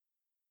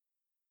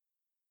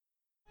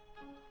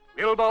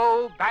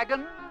Bilbo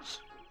Baggins?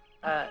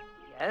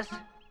 Yes?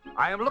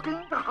 I am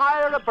looking to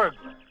hire a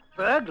burglar.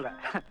 Burglar?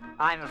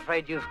 I'm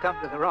afraid you've come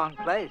to the wrong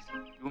place.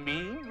 You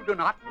mean you do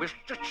not wish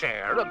to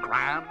share a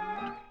grand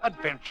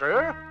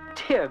adventure?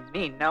 Dear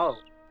me, no.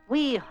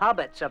 We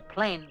hobbits are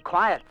plain,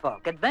 quiet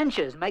folk.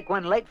 Adventures make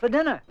one late for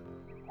dinner.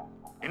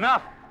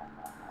 Enough.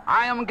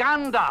 I am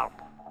Gandalf.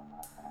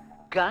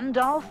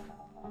 Gandalf?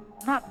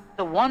 Not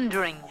the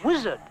wandering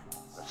wizard.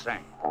 The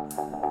same.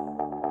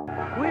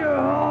 We are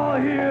all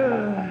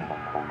here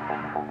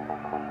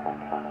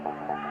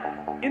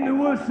in the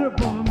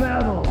worship of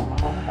metal.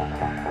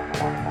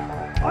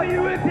 Are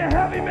you into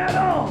heavy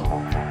metal?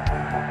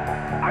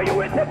 Are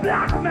you into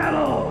black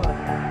metal?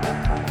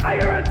 Are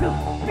you into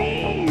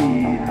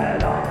speed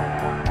metal?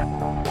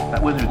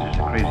 That wizard is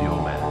a crazy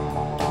old man.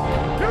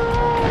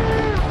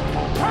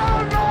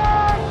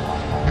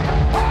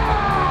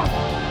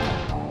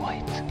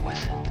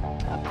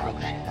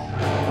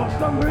 For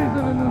some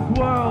reason in this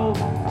world,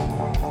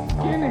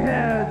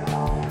 skinheads,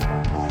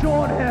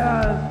 short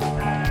hairs,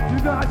 do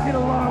not get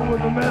along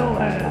with the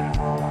metalheads.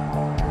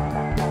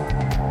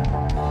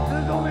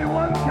 There's only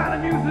one kind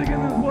of music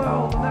in this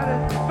world, and that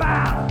is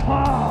fast,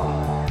 hard.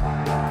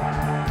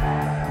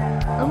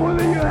 And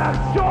whether you have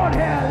short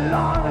hair,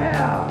 long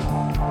hair,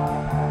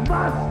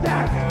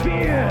 mustache,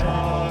 beard,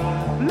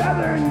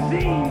 leather and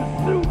jeans,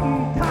 suit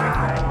and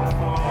tie,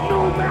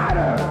 no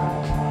matter.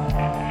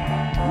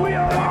 We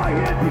are all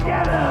here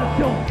together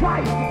till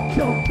fight,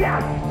 till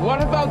death.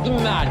 What about the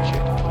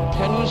magic?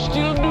 Can you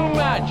still do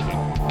magic?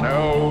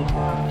 No.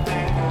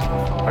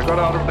 I got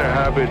out of their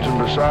habits, and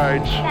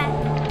besides,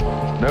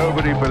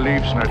 nobody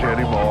believes in it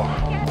anymore.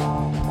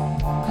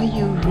 Are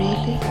you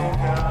really a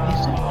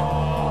wizard?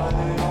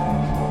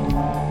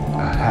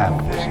 A half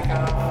wizard.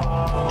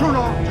 Do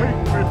not take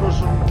me for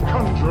some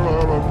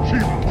conjurer of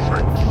cheap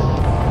tricks.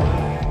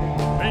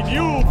 A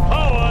new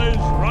power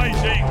is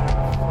rising.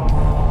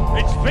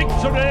 Its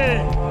victory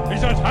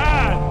is at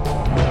hand.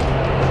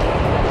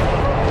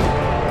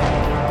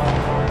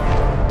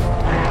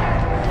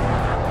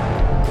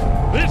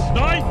 This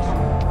night,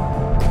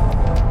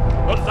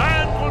 the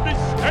land will be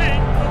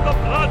stained with the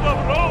blood of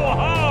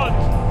Rohan.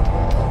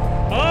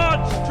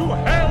 March to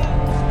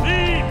Helm's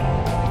Deep.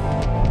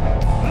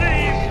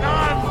 Leave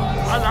none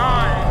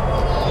alive.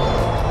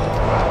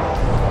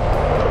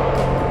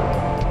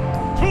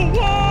 To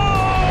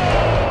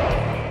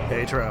war!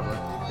 Hey, traveler.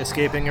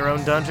 Escaping your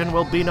own dungeon?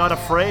 Well, be not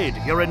afraid.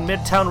 You're in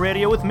Midtown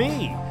Radio with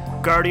me,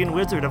 Guardian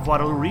Wizard of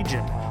Waterloo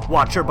Region,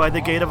 Watcher by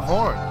the Gate of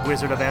Horn,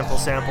 Wizard of Ample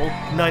Sample,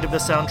 Knight of the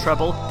Sound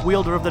Treble,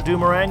 Wielder of the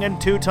Doomerang,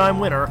 and two-time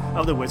winner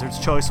of the Wizard's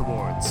Choice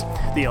Awards.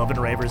 The Elven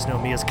Ravers know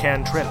me as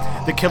Cantrip,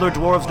 the Killer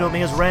Dwarves know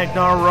me as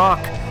Ragnar Rock,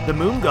 the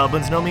Moon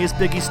Goblins know me as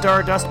Biggie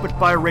Stardust, but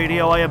by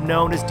radio I am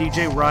known as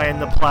DJ Ryan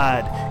the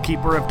Plaid,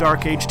 Keeper of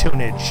Dark Age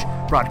Tunage.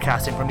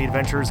 Broadcasting from the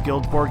Adventurers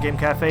Guild Board Game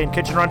Cafe in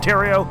Kitchener,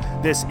 Ontario,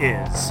 this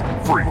is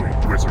Free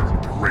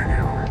Wizard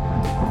Radio.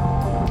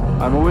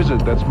 I'm a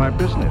wizard, that's my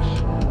business.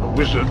 A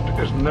wizard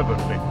is never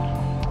late,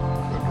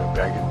 Mr.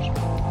 Baggins.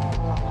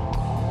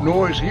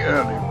 Nor is he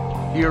early.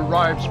 He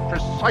arrives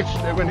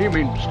precisely when he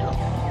means to.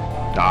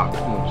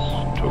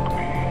 Darkness took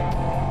me,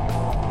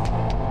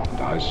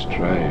 and I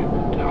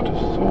strayed out of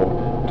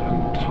thought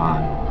and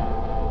time.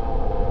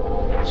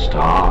 The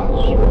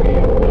stars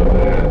reeled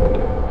overhead,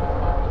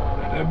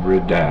 and every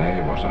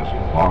day was as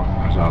long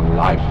as a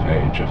life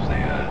age of the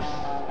earth.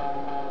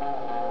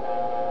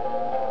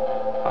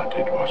 But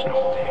it was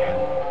not the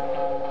end.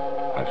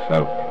 I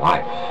felt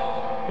life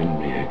in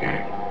me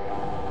again.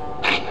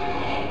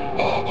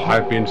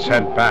 I've been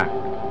sent back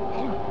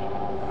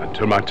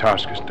until my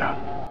task is done.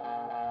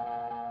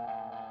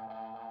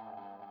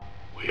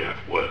 We have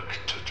work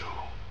to do.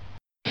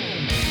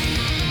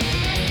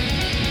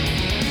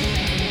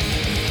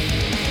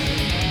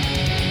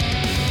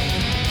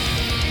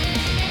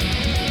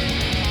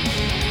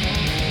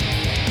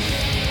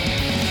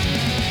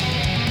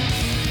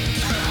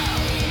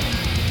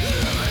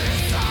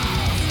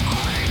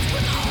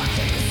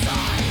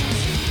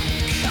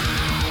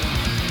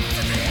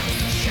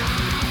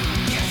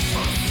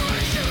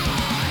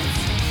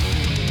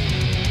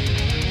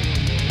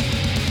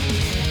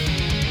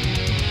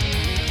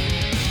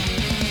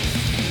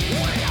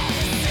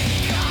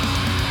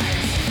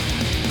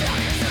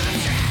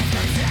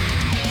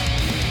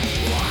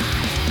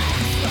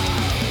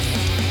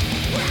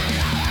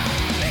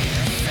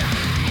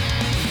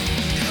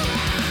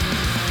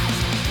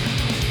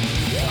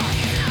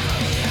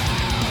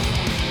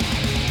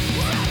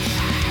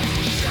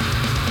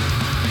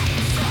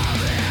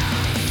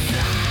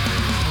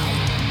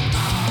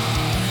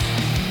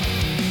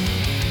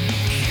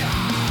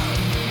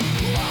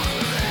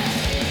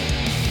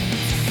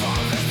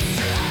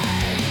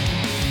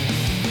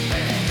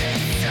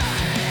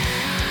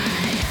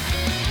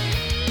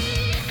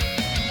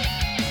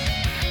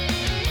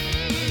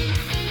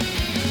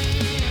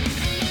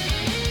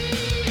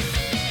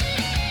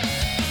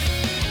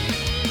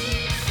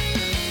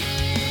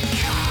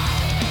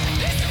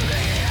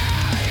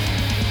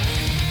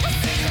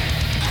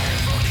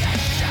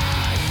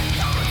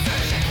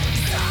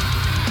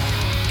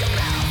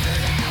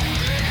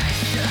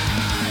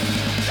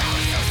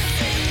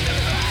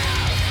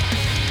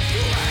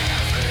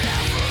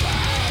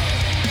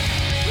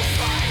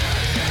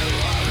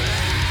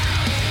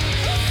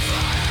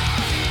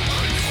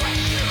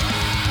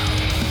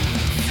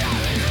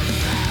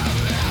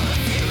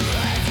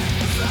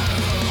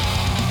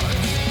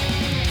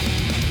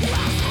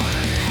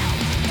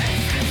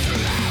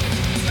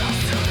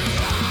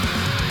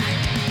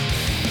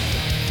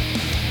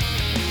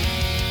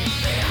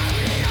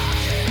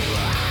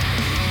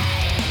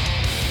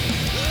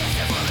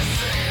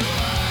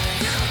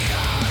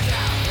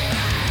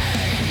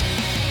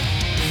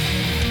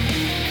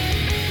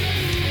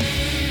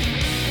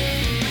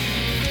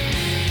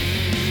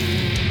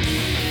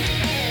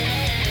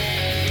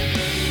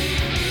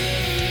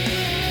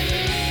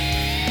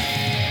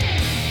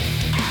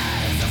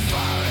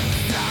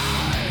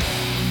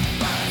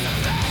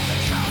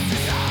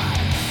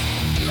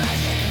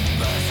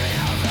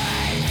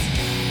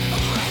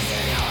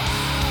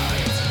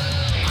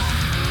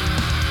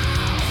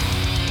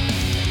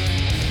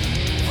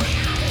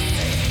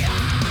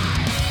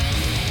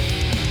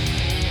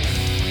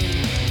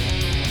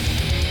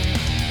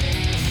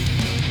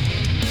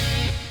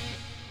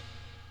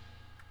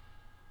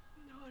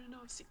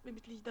 avsikt med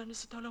mitt lidande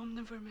så tala om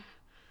den för mig.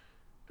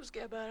 Då ska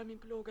jag bära min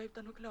plåga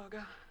utan att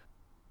klaga.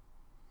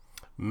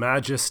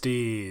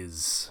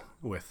 Majesties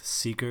with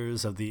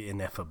Seekers of the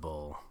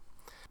Ineffable.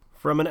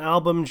 From an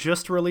album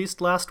just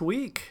released last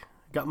week.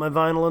 Got my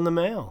vinyl in the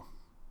mail.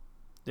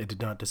 It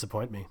did not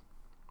disappoint me.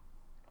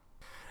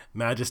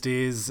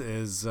 Majesties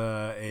is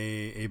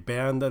a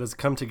band that has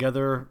come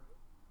together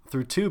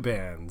through two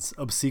bands,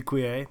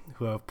 Obsequiae,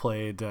 who have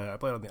played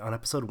on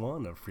episode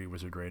 1 of Free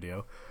Wizard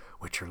Radio,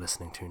 which you're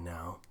listening to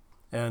now,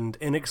 and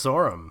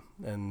Inexorum.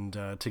 And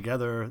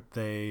together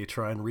they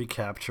try and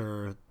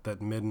recapture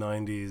that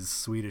mid-90s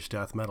Swedish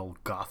death metal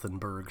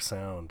Gothenburg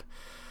sound,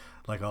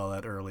 like all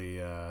that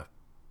early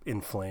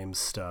In Flames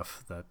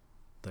stuff that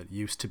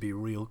used to be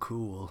real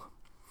cool.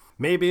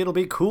 Maybe it'll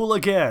be cool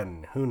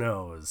again, who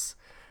knows.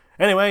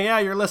 Anyway, yeah,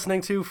 you're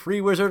listening to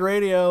Free Wizard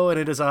Radio, and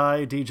it is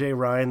I, DJ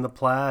Ryan the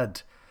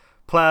Plaid,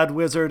 Plaid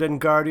Wizard and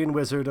Guardian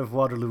Wizard of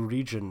Waterloo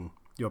Region,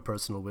 your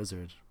personal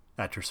wizard,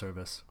 at your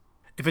service.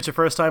 If it's your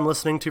first time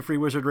listening to Free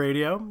Wizard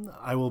Radio,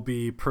 I will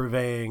be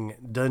purveying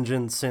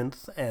dungeon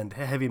synth and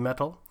heavy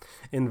metal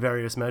in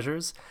various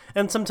measures,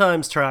 and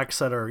sometimes tracks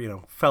that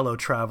are, fellow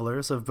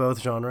travelers of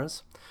both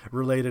genres,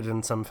 related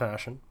in some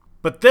fashion.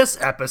 But this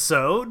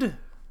episode,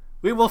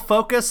 we will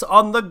focus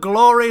on the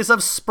glories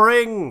of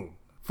spring,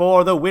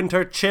 for the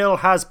winter chill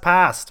has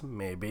passed,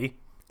 maybe,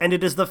 and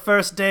it is the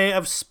first day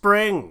of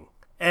spring.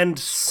 And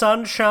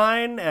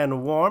sunshine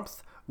and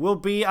warmth will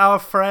be our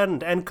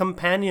friend and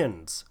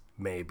companions,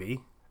 maybe.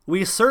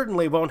 We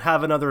certainly won't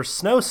have another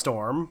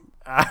snowstorm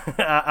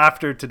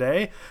after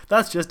today.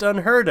 That's just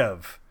unheard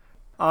of.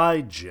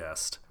 I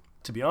jest.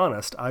 To be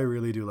honest, I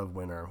really do love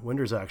winter.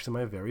 Winter's actually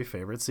my very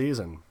favorite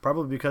season.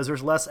 Probably because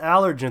there's less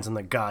allergens in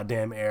the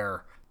goddamn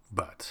air.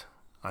 But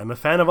I'm a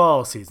fan of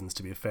all seasons,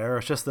 to be fair.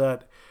 It's just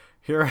that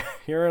here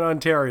in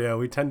Ontario,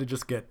 we tend to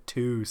just get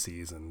 2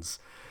 seasons.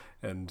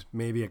 And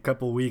maybe a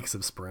couple weeks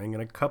of spring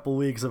and a couple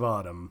weeks of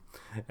autumn,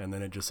 and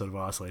then it just sort of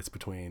oscillates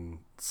between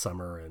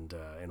summer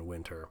and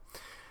winter.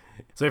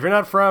 So if you're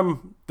not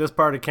from this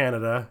part of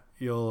Canada,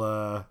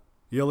 you'll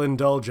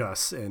indulge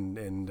us in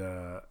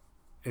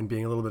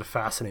being a little bit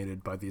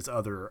fascinated by these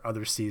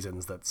other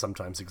seasons that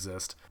sometimes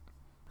exist.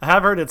 I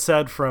have heard it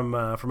said from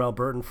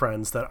Albertan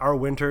friends that our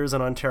winters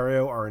in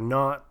Ontario are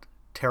not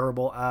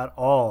terrible at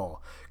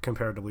all,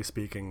 comparatively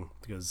speaking,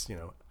 because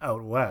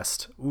out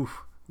west,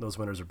 oof, those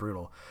winters are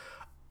brutal.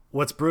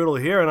 What's brutal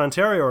here in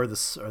Ontario are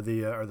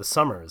the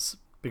summers,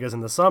 because in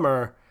the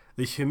summer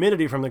the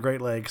humidity from the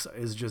Great Lakes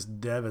is just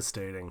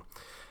devastating.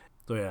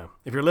 So yeah,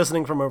 if you're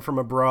listening from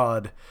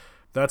abroad,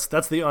 that's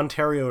the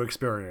Ontario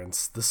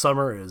experience. The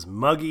summer is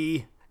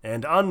muggy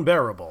and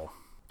unbearable,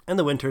 and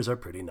the winters are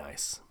pretty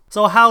nice.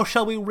 So how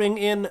shall we ring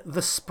in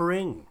the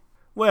spring?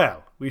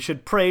 Well, we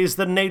should praise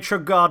the nature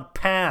god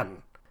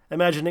Pan,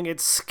 imagining it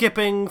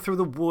skipping through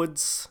the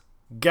woods,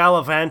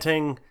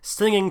 gallivanting,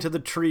 singing to the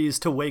trees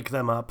to wake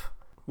them up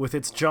with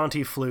its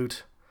jaunty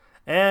flute,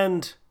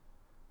 and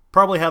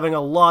probably having a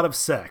lot of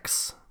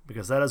sex,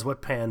 because that is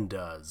what Pan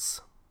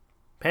does.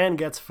 Pan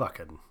gets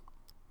fucking.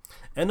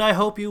 And I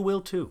hope you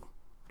will too.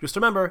 Just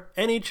remember,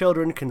 any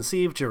children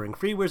conceived during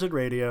Free Wizard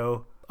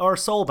Radio are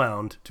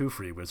soulbound to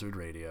Free Wizard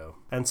Radio.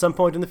 And some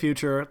point in the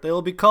future, they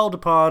will be called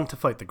upon to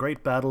fight the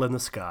great battle in the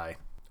sky.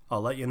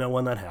 I'll let you know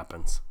when that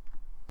happens.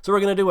 So we're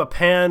going to do a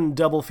Pan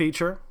double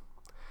feature.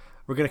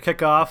 We're going to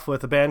kick off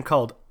with a band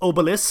called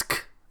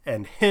Obelisk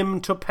and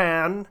Hymn to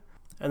Pan,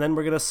 and then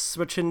we're going to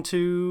switch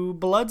into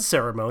Blood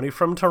Ceremony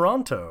from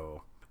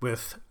Toronto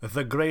with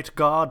The Great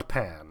God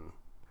Pan.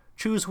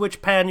 Choose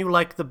which Pan you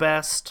like the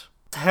best.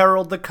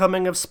 Herald the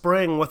coming of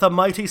spring with a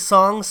mighty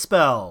song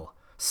spell.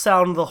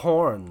 Sound the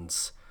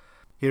horns.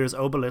 Here's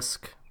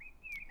Obelisk,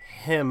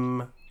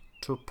 Hymn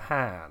to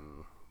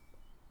Pan.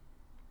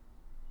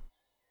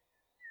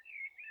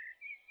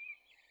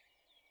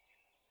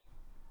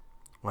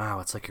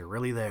 Wow, it's like you're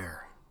really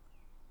there.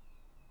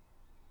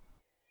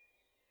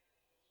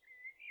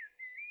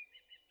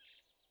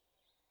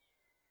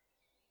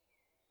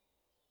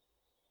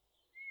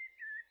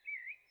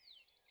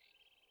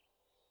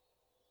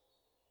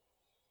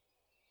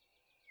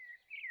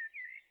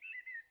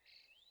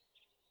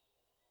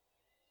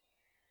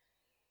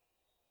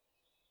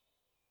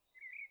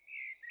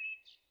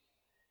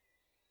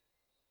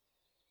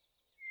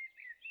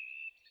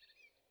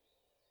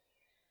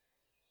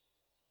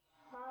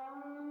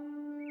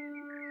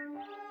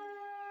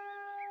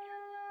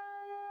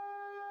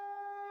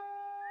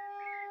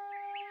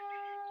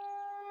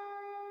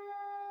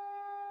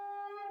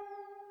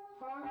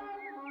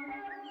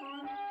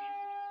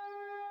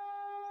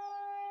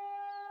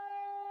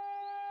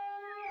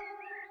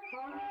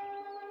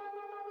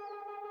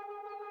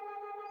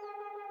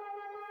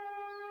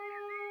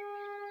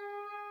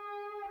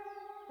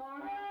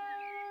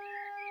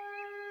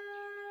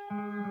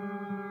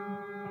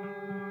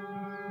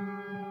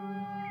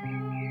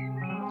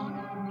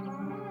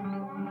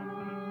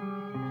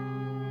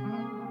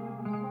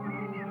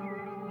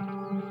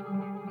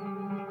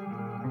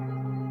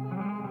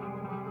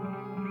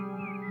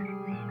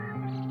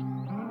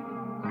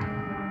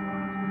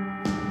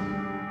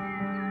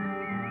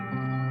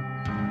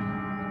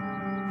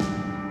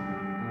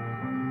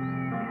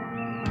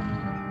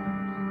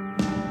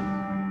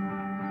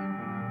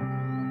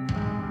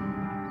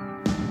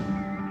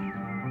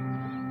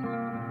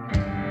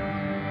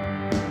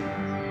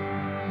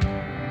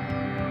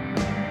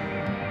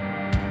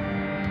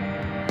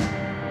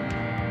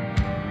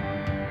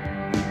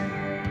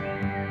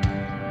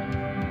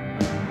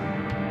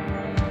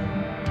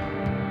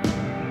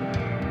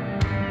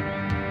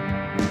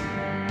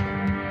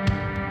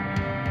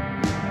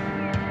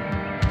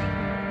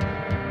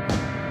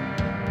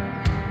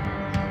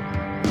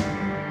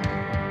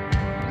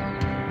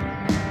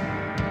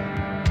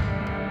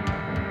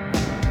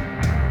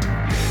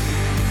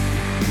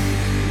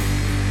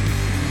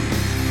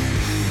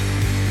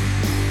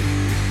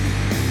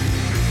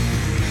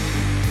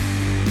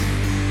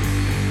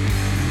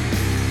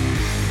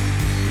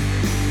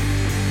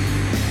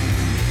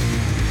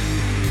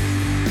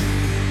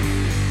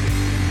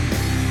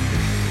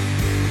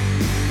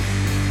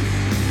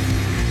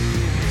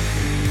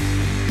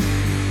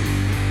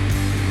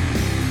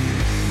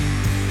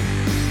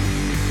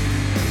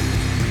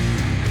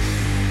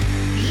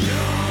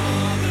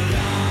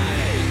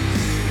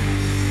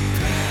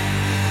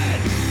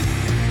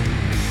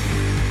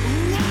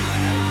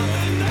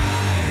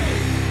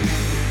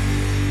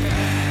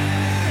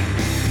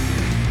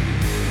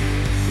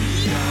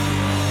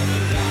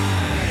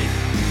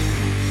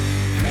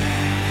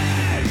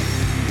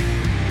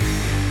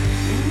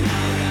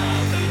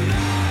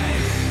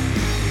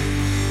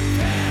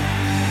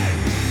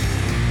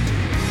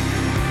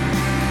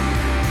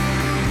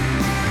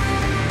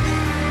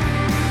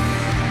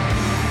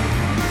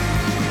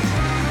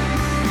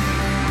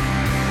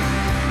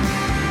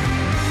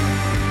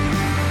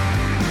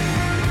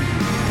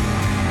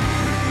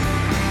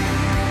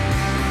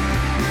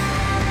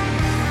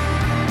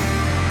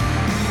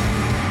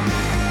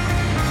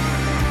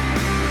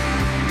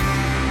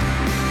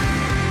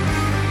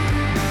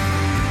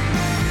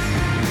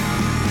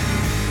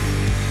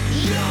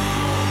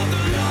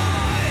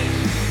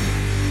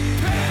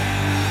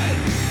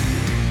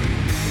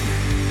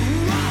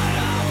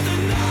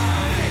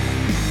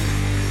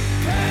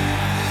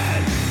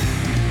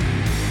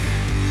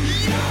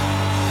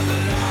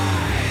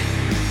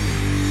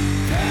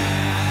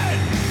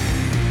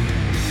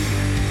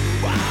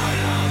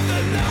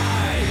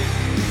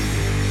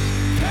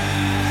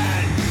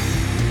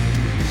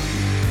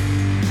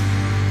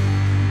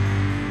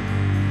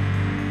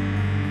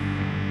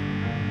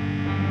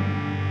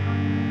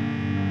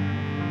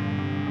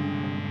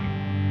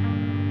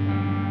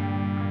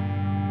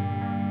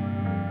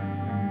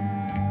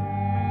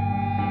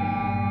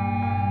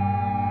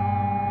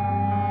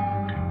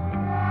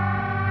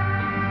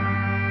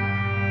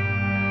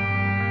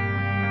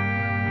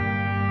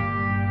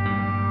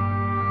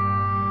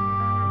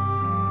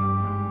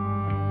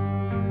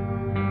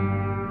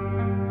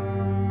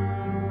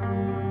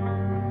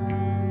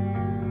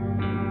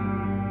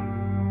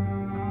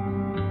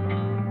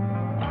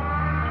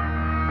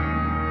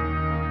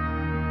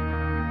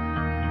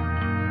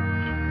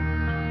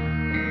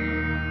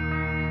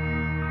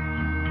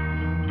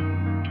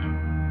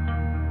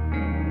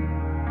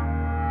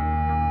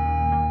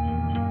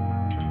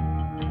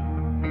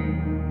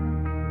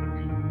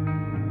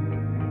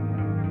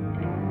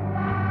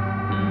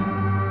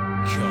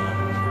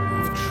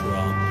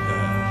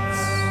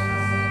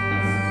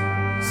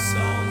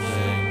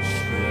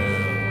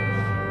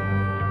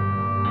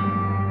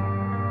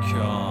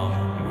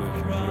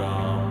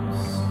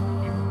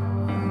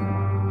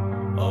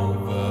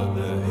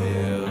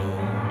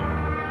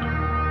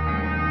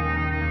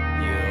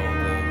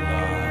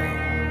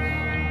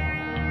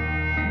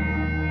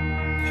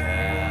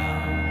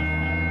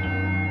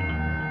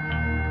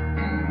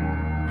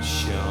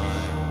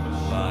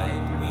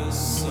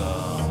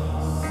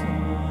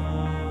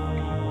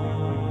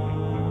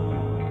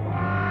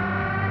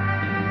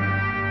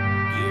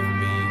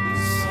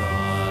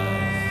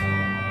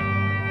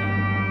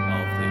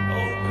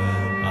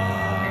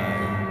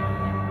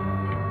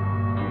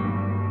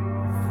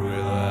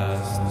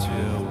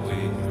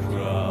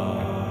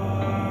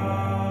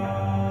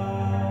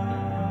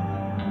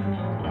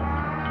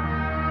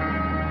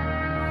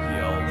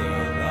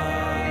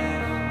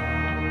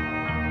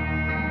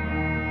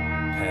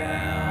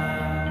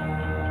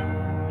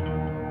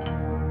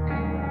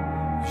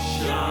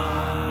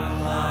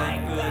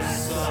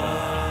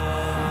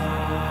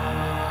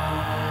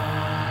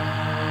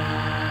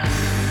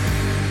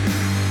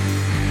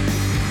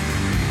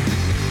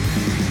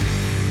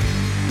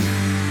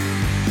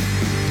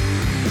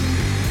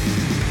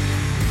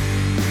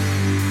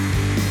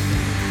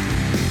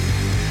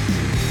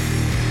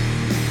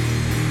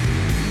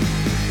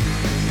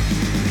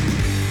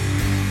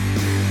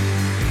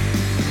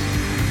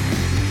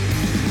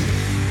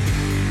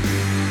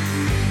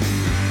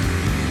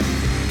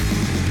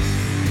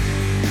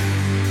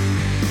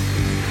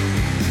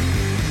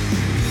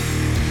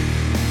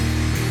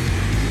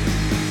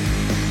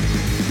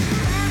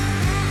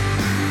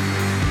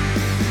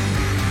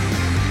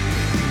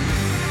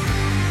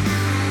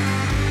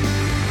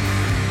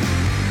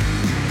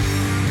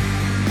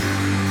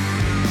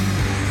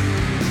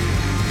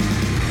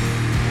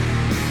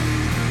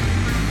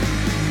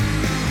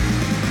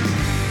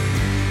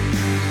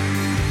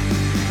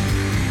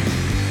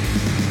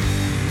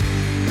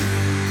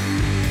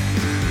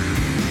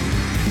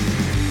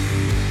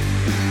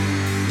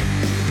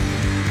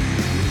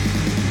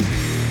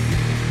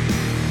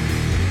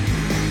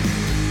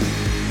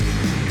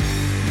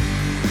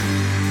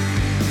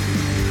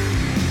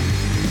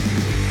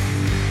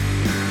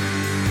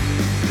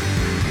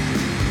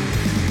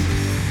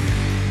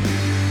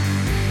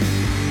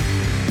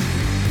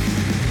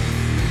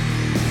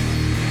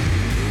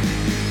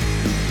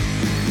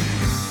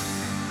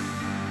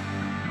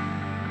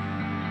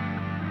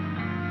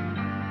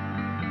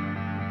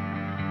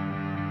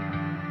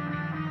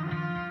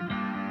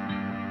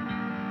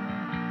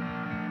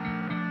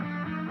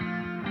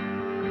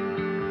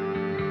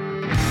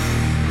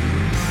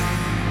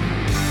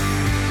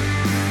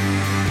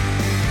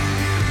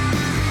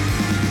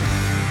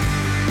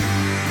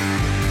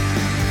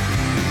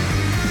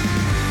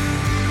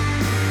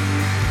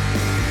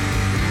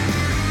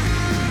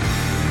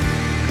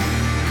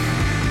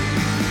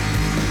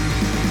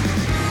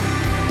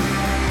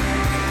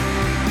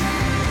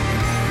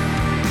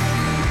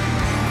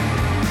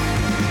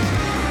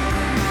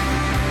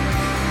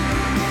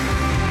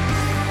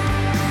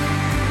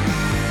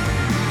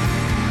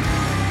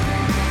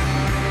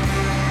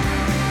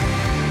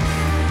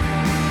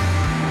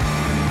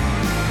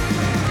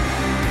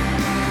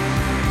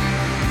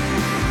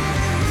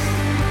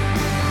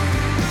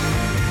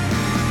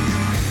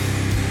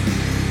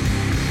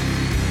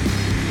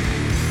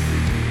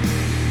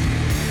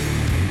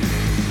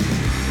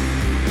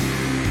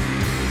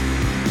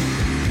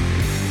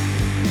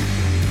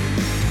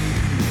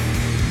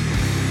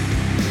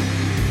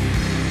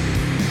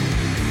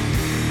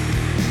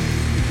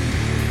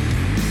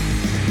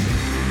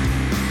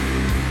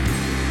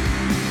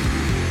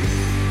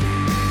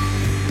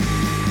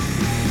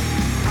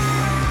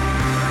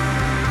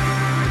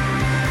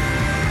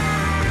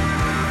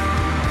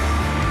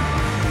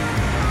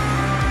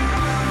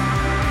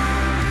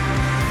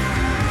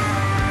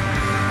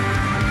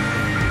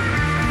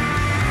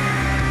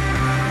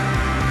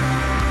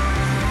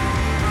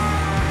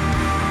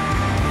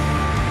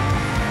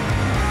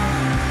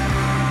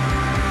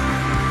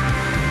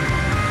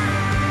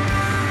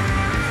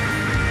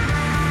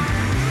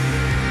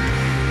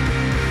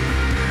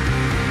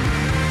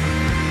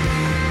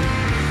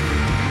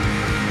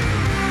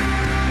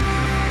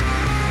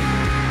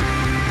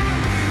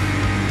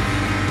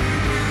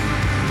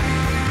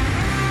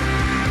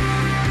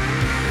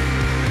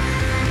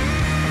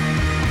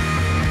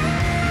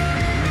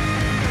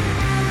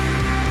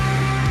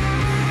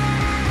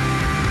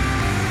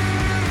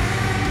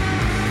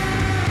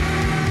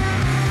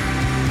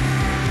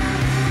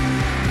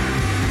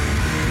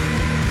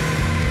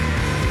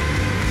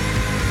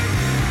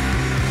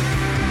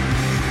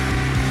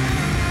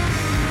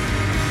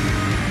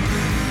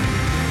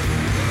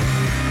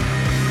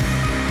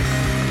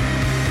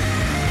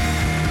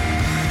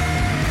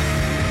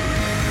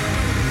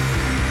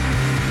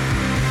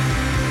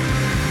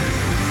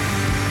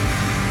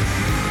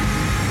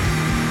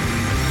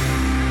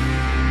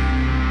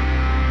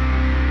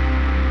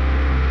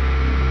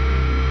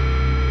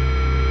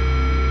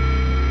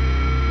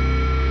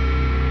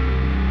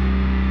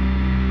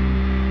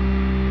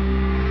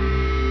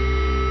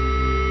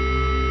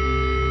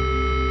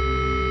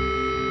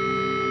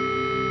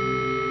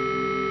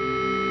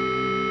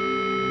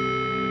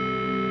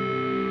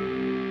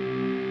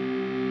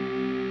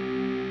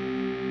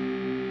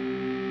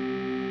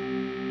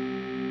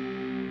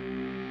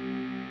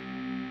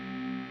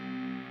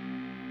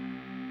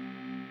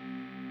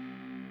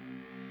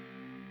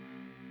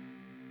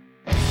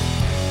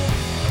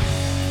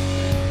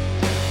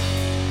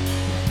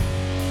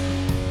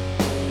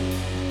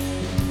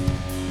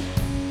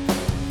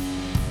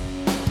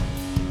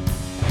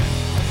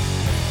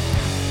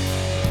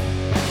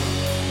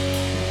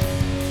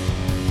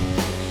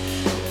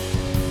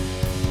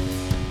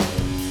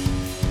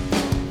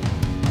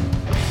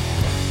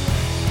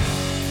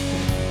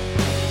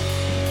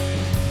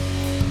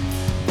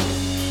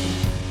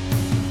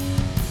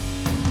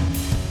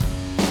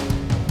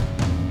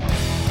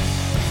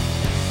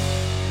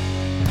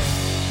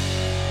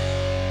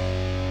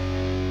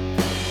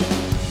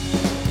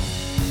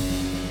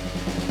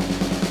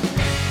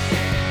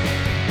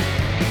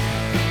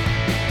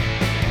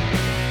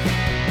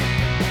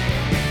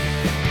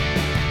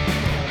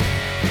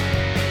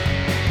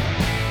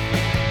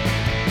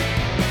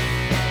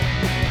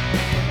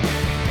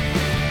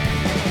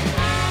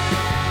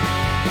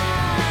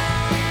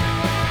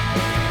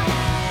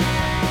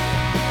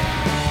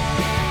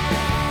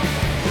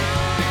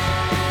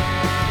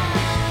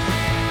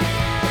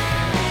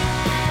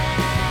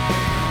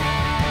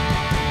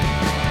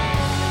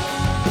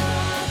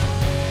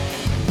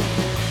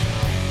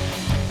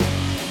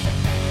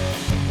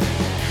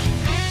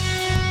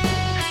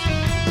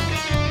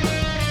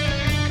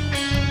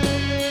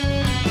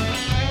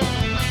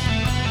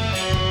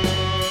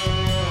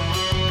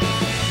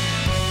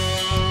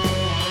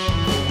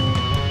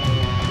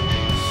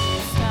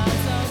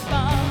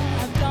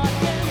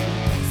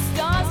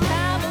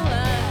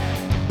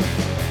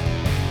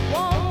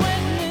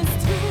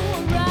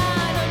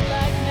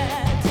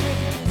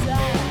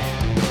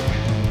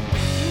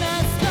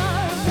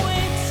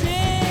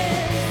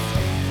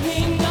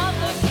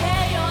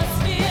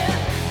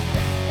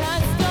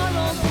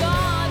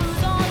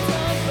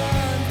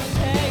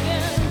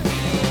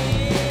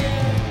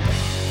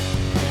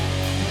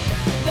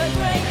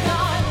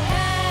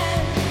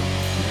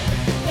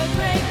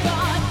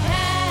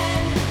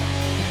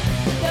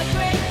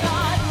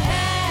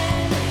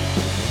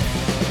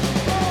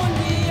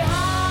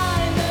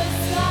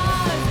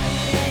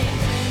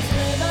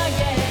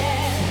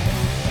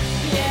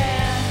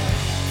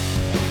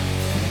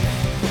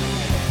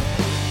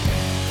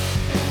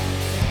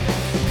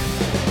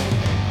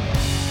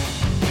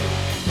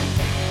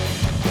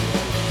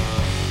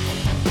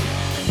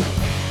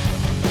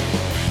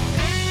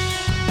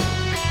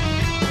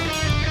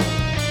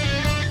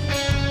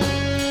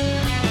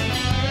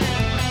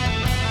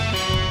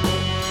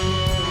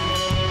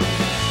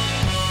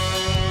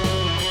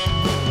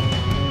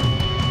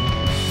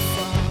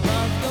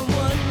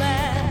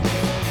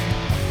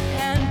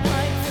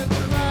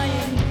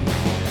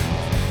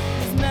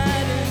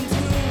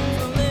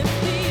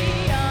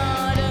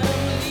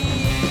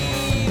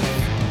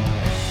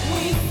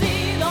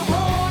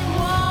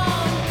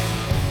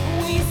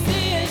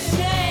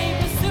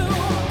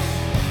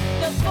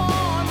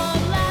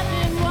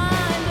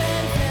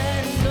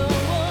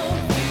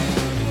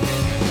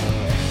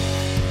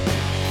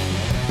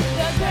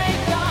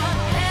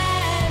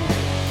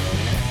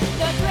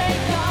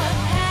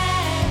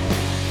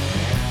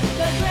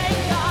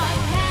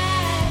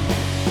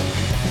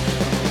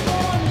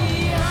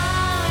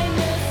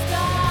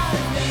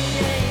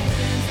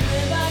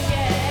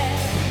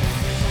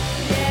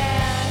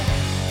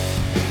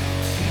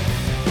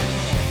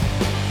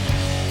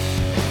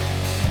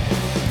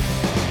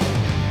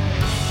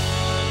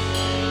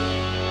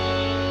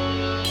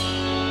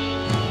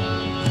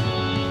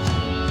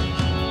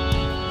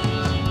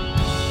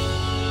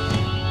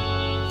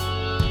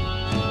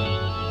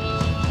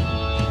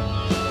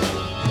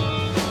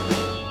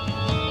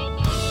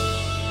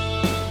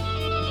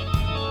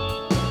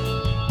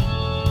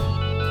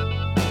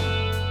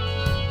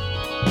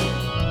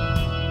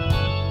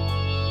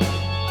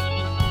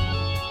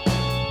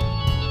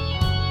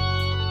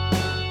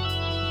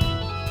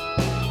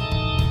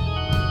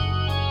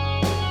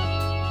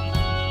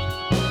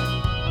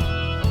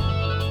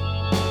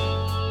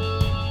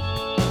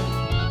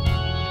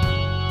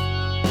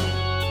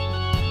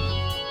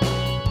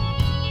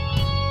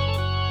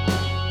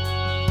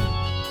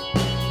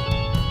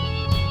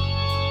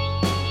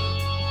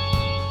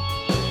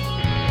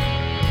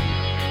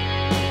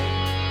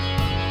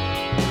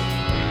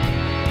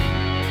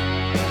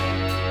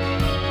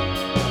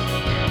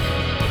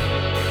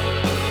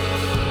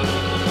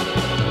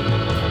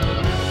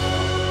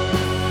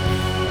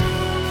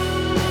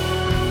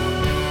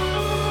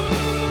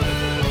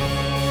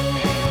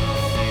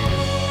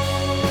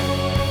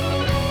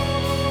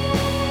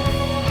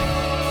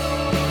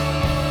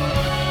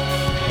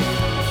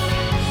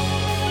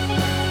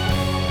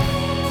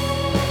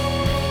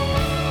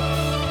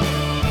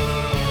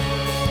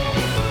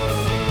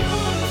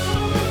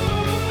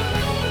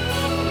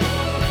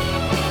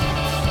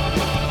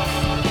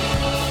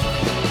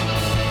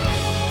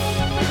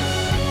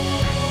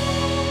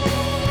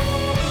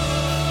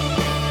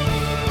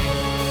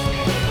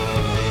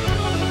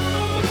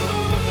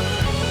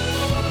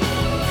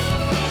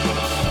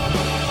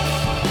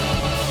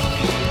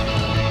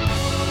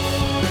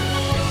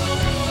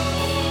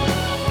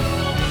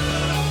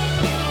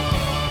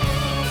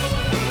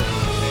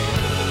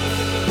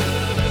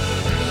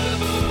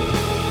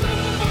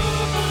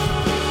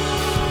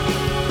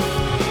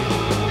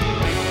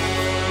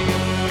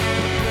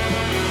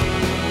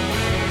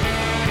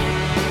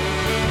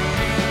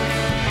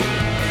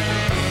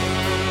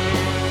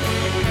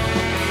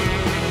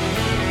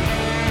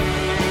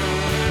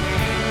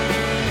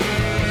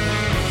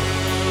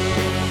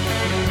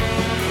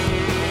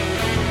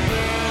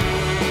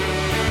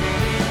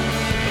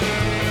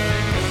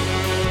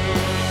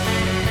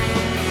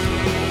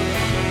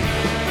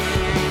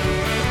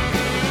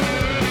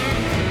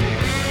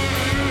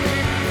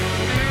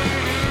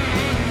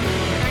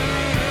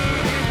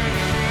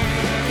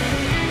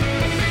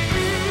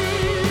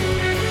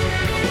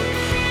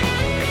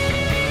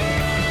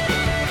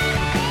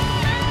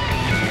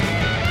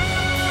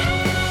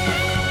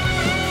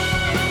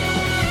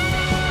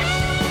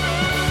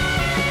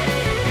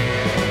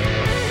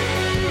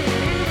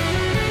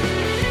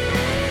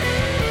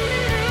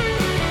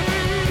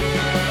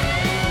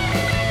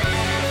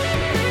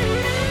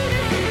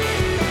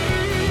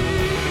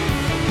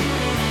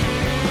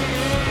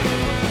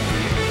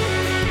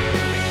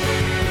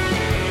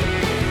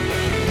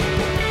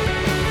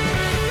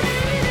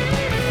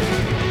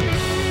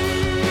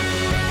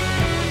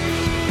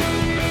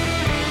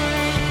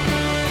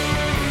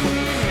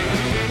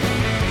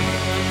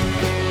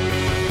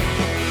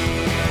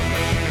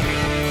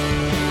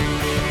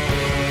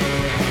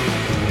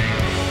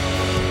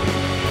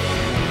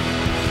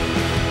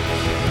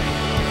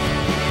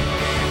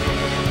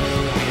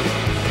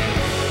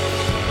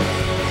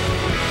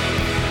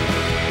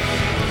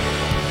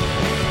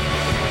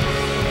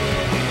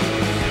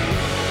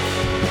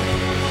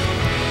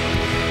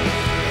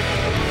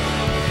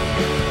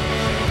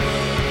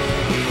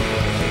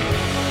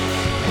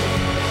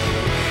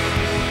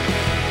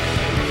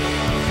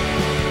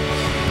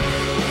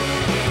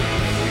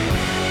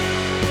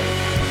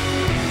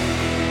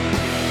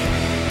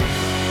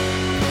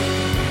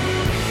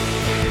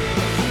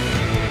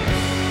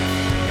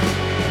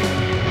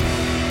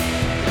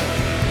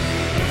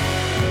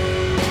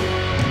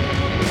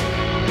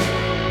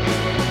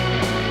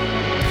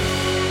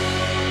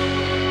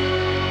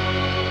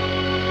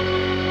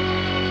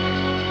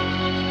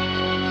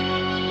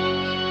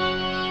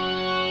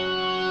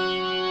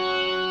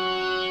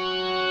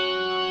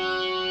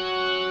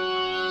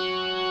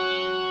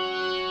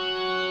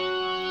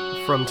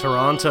 From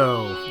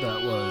Toronto,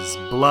 that was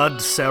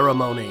Blood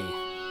Ceremony,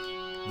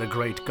 the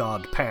great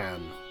god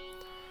Pan.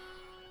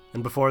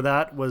 And before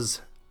that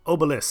was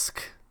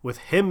Obelisk with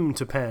Hymn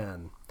to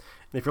Pan.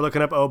 And if you're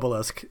looking up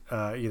Obelisk,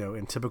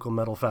 in typical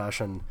metal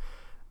fashion,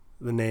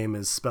 the name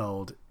is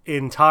spelled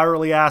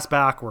entirely ass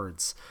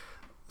backwards.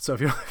 So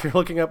if you're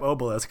looking up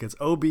Obelisk, it's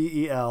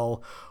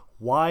Obelyskkh,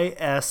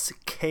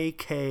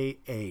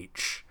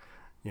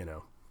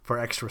 for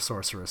extra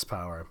sorceress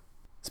power.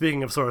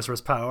 Speaking of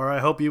sorceress power, I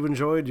hope you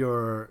enjoyed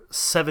your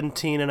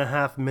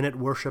 17.5-minute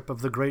worship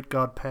of the great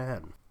god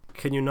Pan.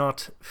 Can you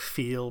not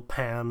feel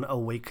Pan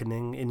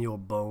awakening in your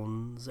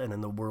bones and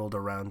in the world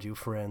around you,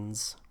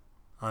 friends?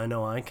 I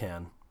know I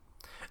can.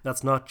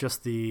 That's not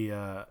just the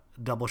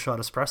double shot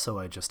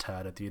espresso I just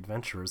had at the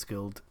Adventurers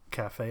Guild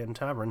Cafe and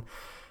Tavern.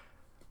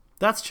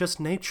 That's just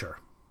nature,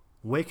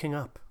 waking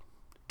up,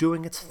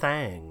 doing its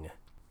thing.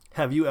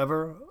 Have you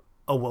ever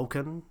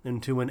awoken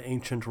into an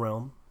ancient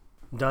realm?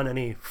 Done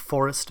any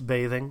forest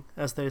bathing,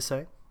 as they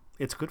say?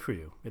 It's good for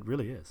you. It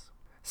really is.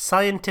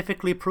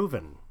 Scientifically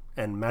proven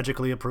and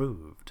magically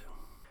approved.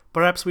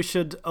 Perhaps we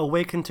should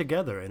awaken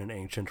together in an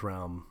ancient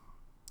realm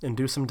and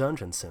do some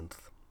dungeon synth.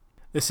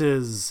 This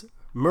is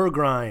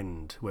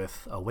Murgrind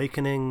with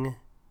Awakening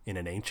in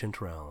an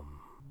Ancient Realm.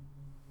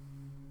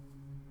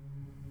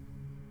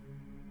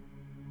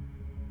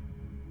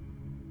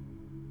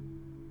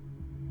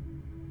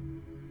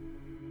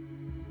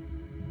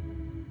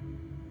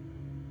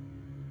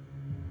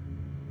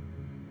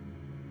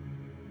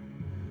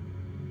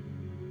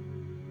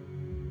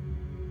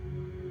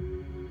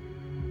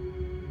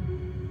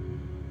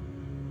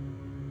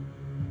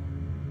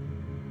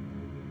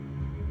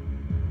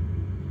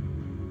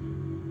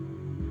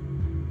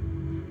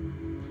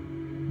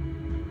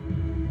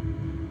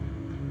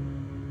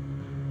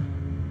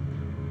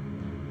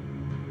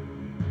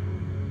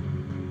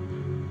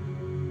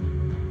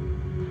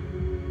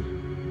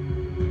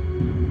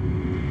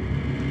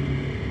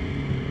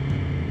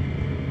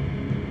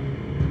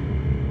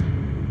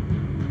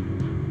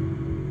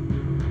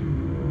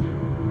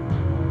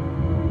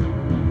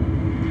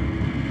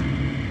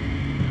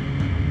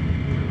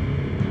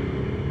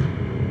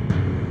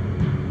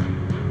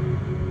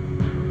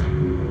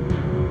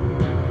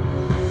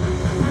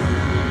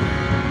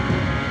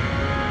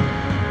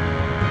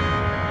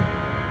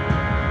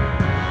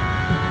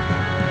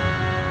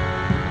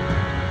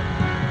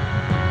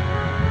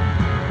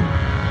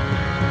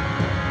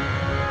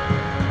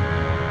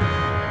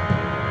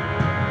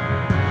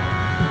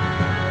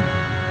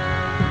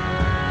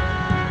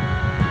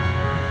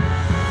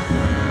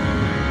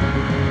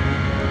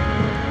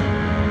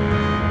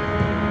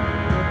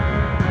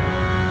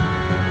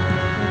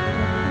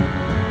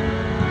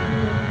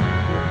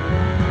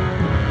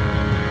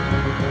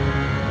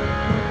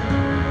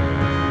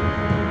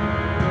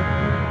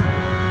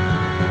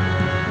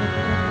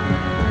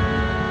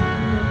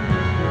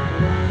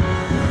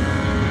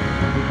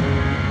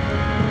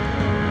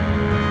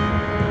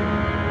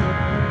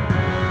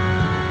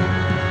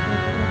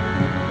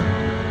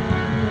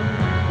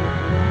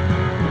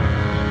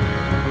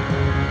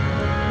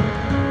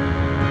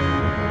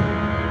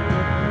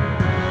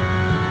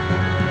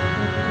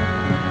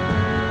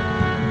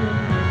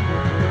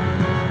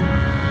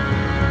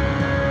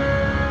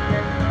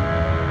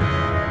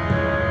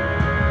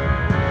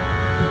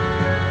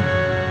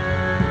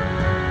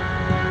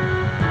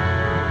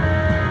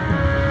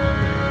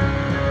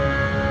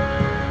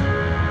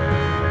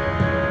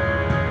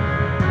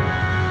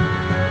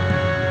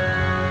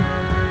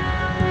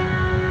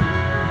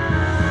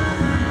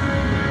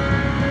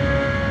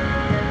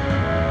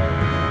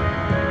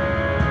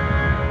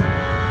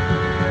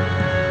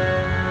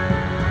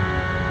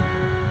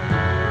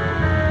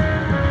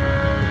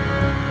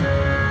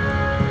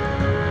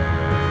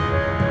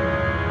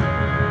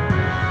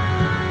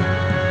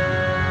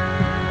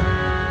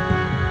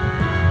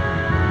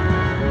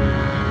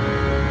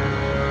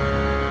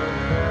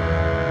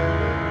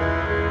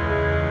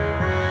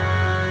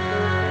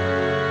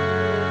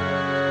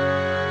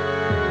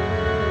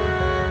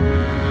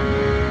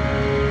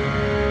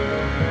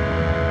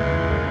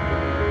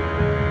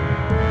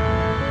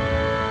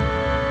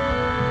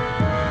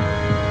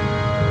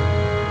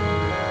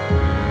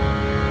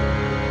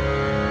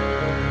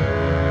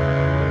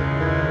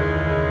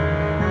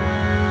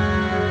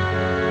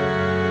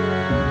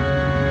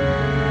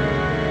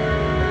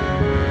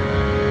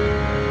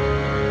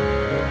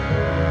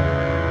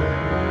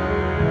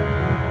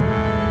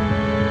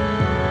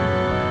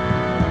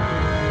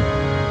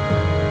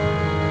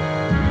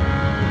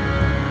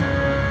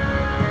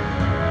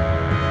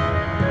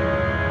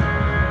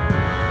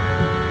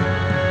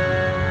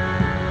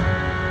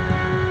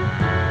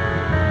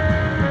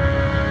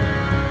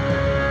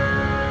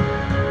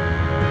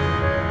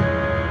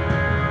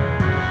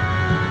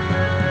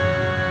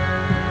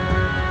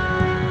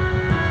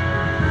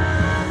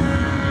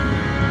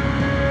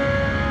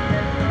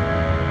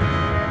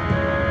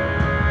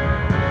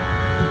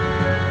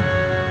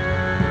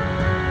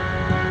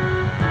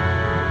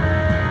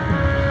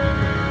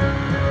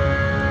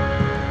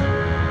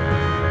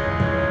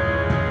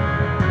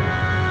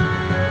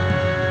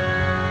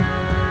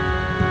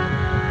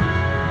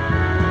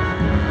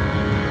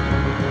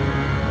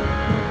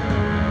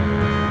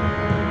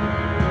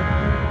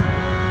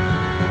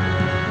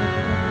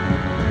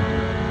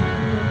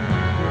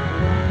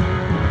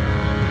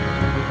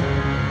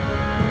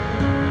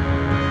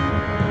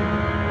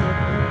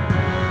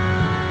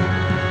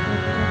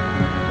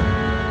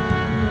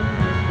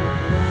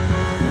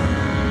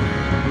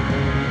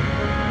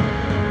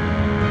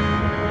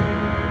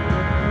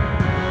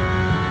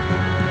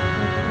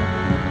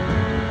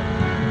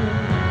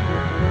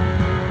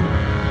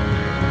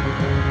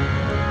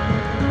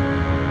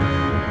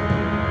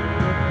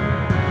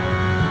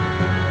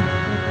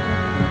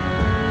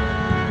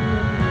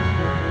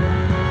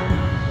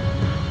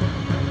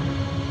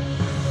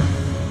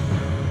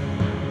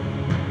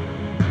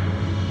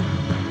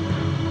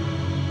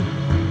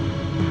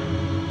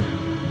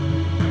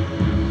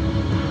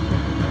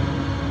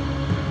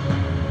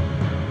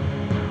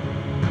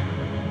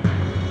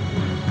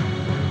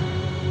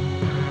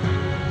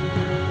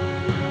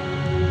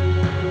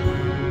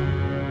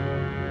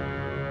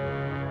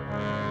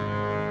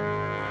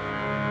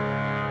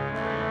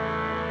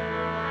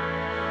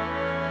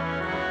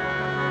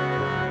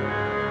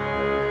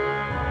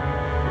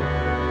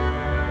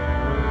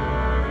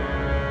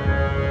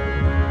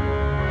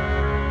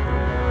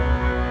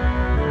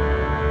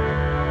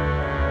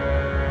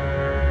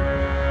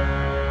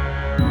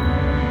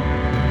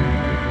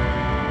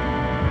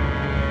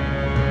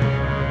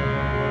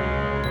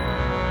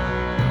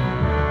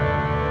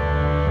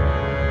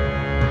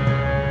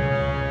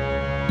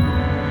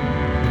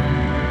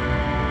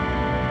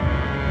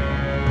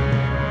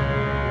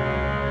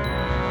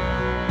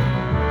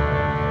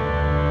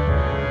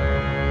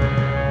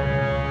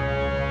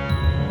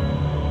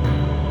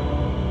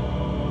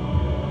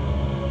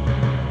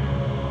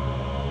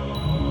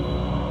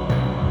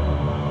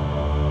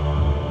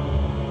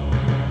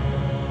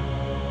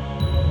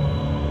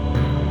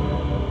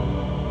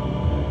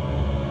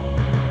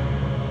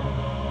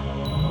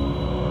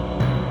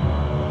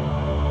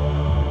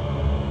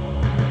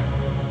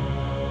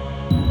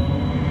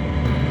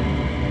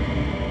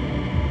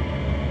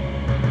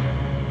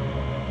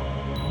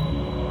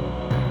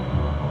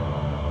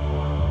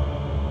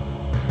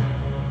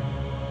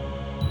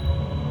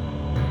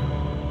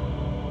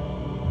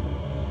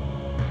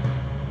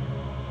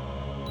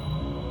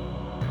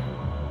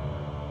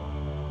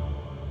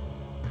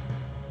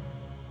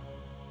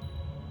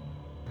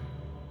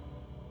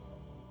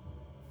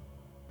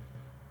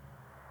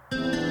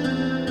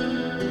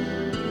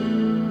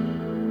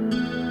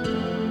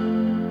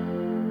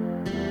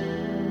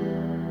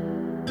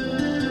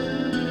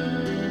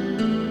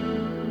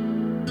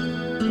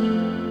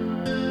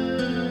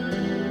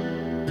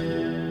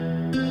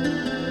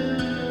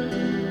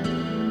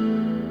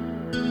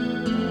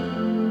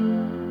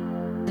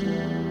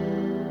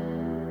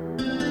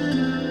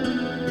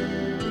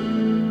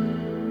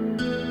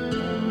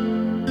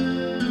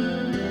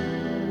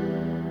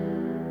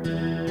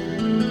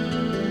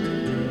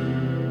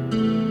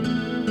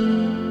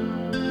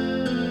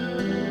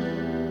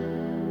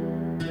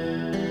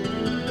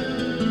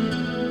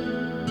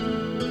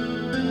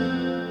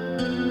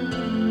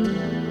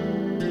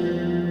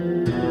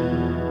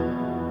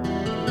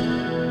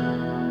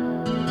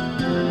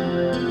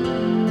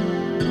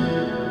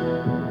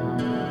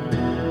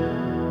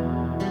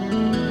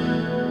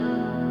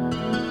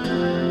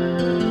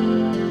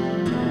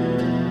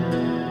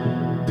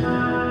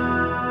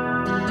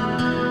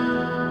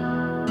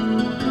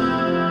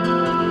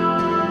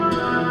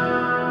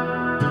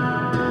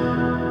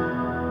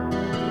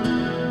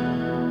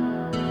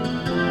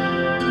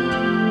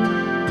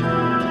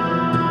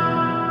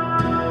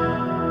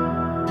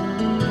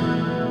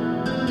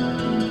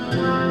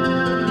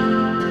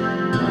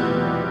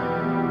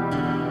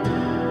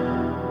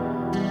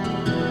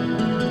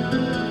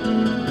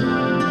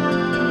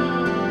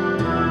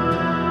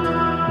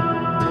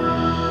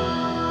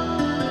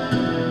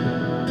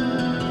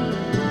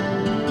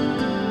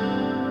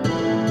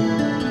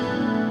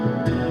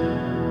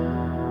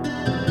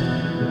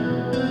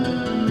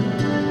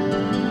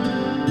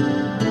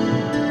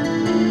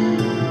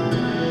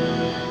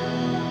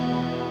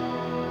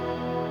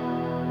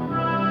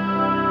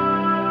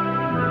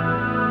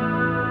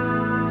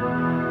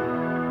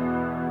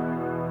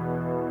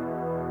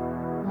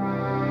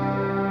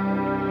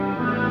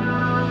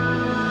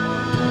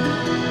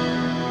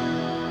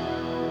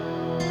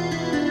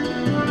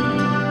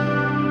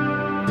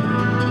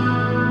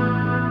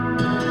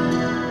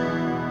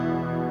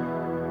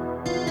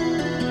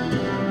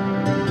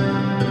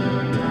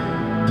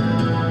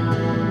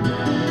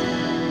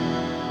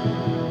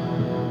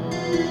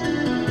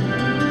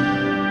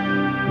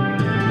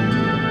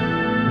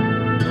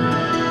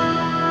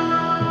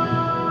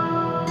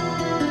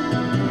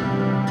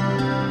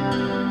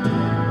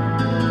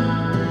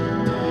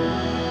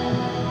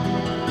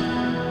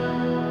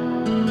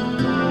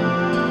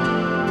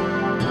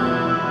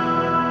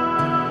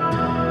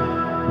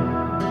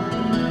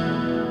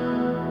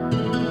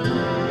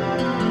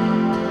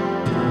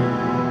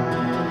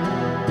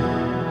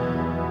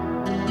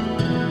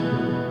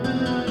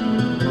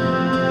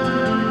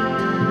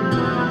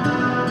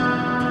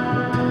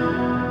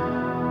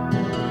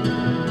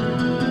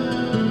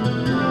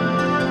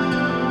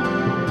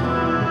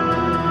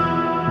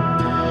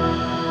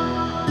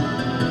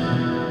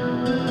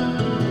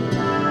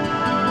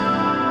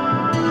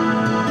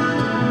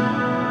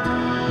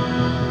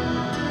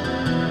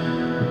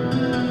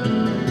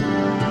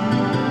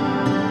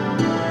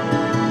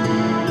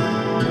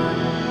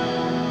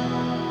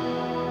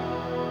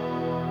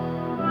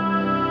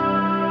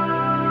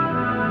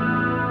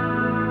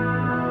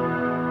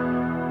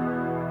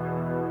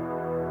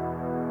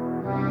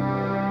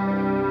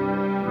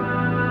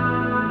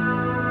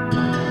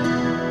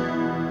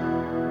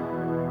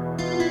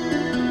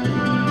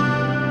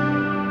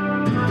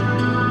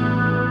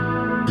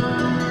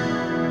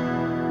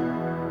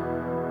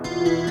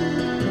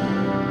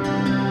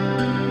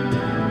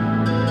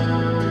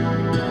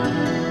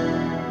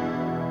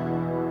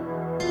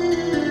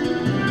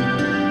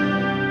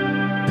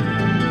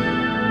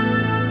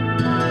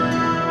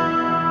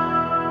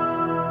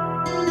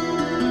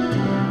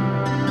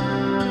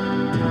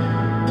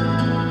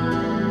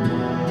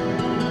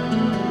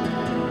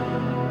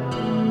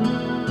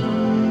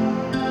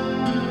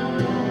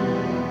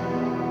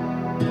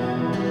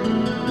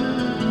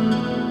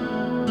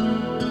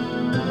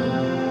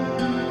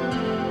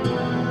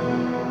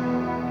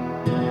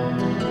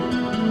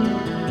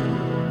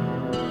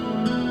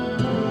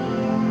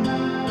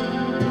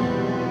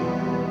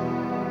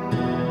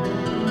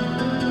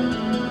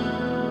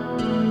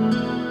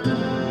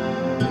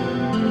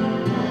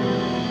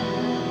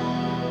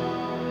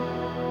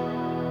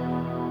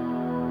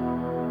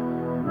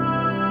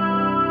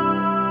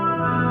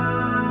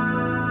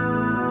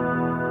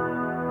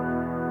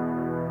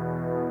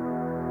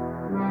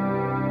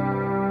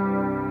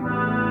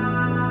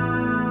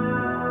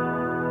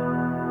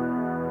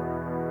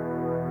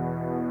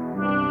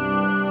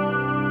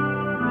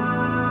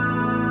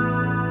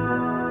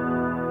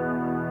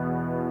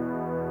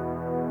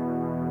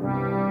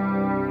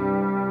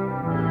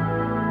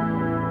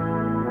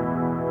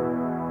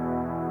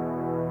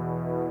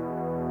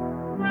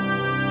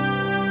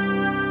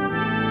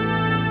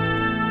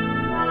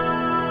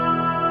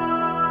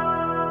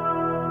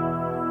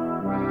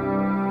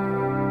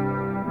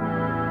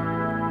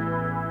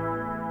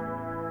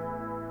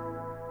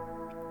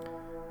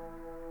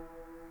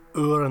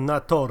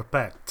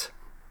 Urnatorpet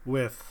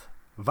with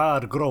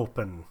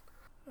Vargropen.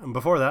 And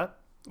before that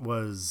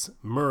was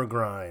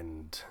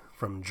Murgrind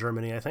from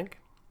Germany, I think.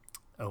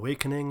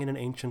 Awakening in an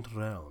Ancient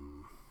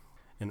Realm.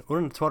 And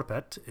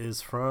Urnatorpet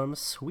is from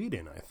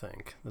Sweden, I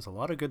think. There's a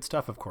lot of good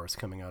stuff, of course,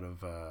 coming out of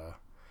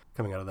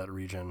that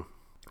region.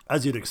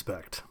 As you'd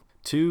expect.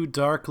 2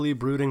 darkly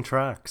brooding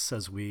tracks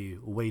as we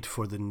wait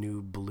for the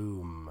new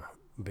bloom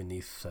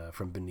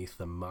from beneath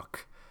the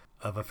muck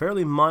of a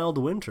fairly mild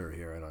winter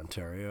here in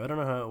Ontario. I don't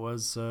know how it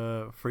was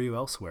for you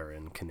elsewhere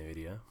in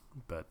Canada,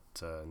 but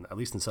at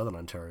least in southern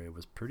Ontario it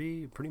was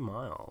pretty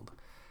mild.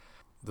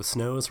 The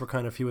snows were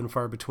kind of few and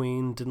far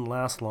between, didn't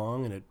last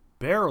long, and it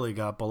barely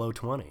got below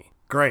 20.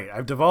 Great,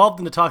 I've devolved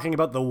into talking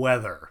about the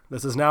weather.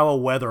 This is now a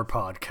weather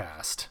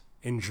podcast.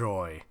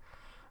 Enjoy.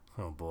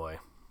 Oh boy.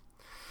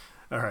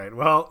 All right,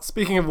 well,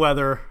 speaking of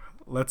weather,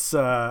 let's do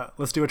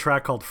a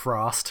track called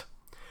Frost.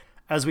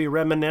 As we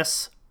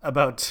reminisce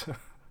about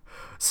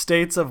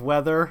states of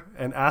weather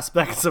and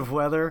aspects of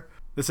weather.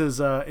 This is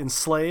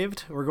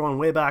Enslaved. We're going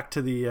way back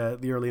to the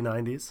early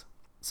 90s.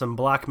 Some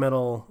black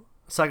metal,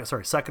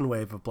 second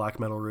wave of black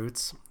metal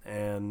roots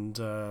and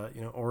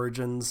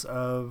origins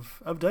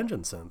of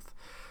dungeon synth.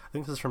 I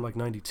think this is from like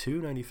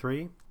 92,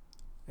 93.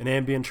 An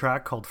ambient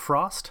track called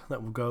Frost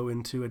that will go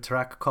into a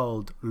track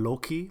called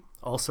Loki,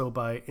 also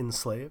by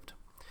Enslaved.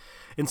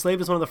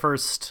 Enslaved is one of the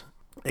first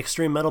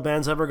extreme metal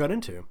bands I ever got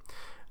into.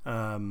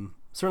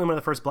 Certainly one of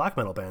the first black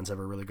metal bands I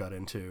ever really got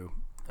into,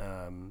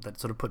 that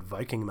sort of put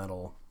Viking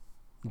metal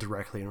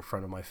directly in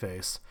front of my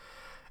face,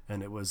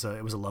 and it was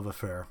a love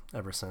affair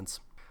ever since.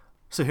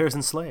 So here's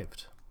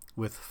Enslaved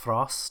with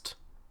Frost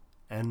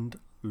and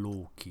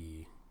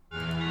Loki.